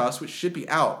other podcast, which should be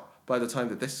out by the time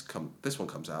that this one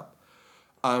comes out,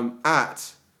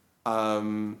 at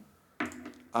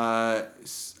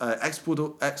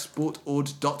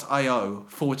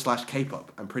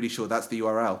exportord.io/K-pop. I'm pretty sure that's the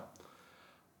URL.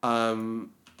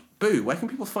 Boo, where can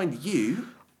people find you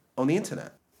on the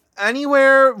internet?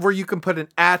 Anywhere where you can put an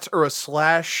 @ or a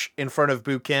 / in front of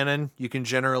Buchanan, you can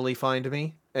generally find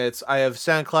me. I have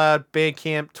SoundCloud,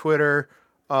 Bandcamp, Twitter.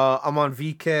 I'm on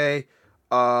VK.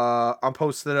 I'm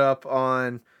posted up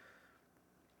on.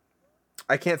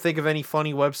 I can't think of any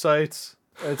funny websites.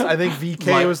 I think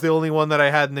VK was the only one that I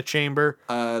had in the chamber.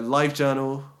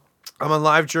 LiveJournal. I'm on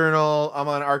LiveJournal. I'm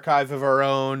on Archive of Our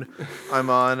Own. I'm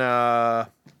on.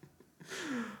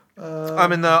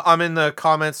 I'm in the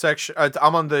comment section.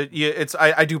 I'm on the.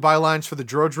 I do bylines for the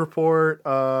Drudge Report.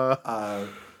 I've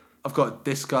got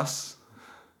Discuss.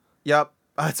 Yep,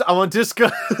 I'm on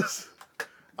Discuss.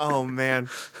 Oh man.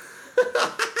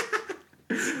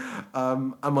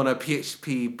 I'm on a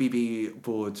PHP BB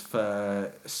board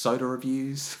for soda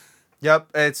reviews. Yep,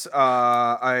 I'm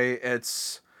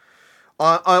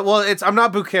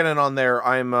not Buchanan on there.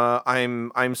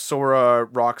 I'm Sora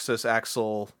Roxas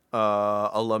Axel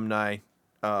alumni,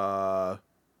 Harvard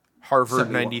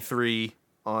 71. 93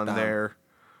 on there.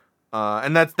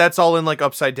 And that's all in like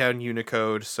upside down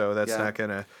Unicode, so that's not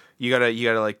gonna you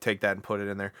gotta like take that and put it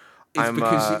in there.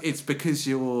 It's because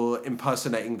you're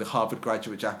impersonating the Harvard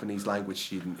graduate Japanese language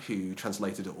student who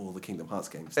translated all the Kingdom Hearts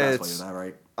games. That's why you're that,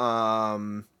 right?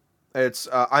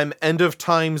 I'm End of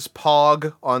Times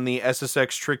Pog on the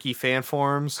SSX Tricky fan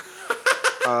forums.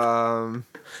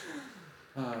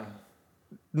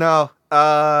 No,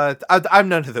 I'm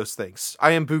none of those things.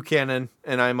 I am Buchanan,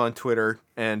 and I'm on Twitter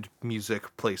and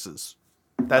music places.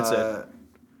 That's it.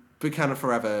 Buchanan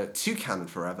forever, Toucanon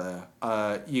forever.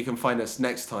 You can find us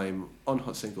next time on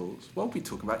Hot Singles. We'll be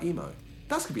talking about emo.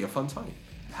 That's gonna be a fun time.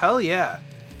 Hell yeah.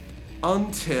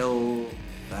 Until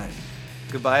then.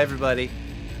 Goodbye, everybody.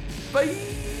 Bye.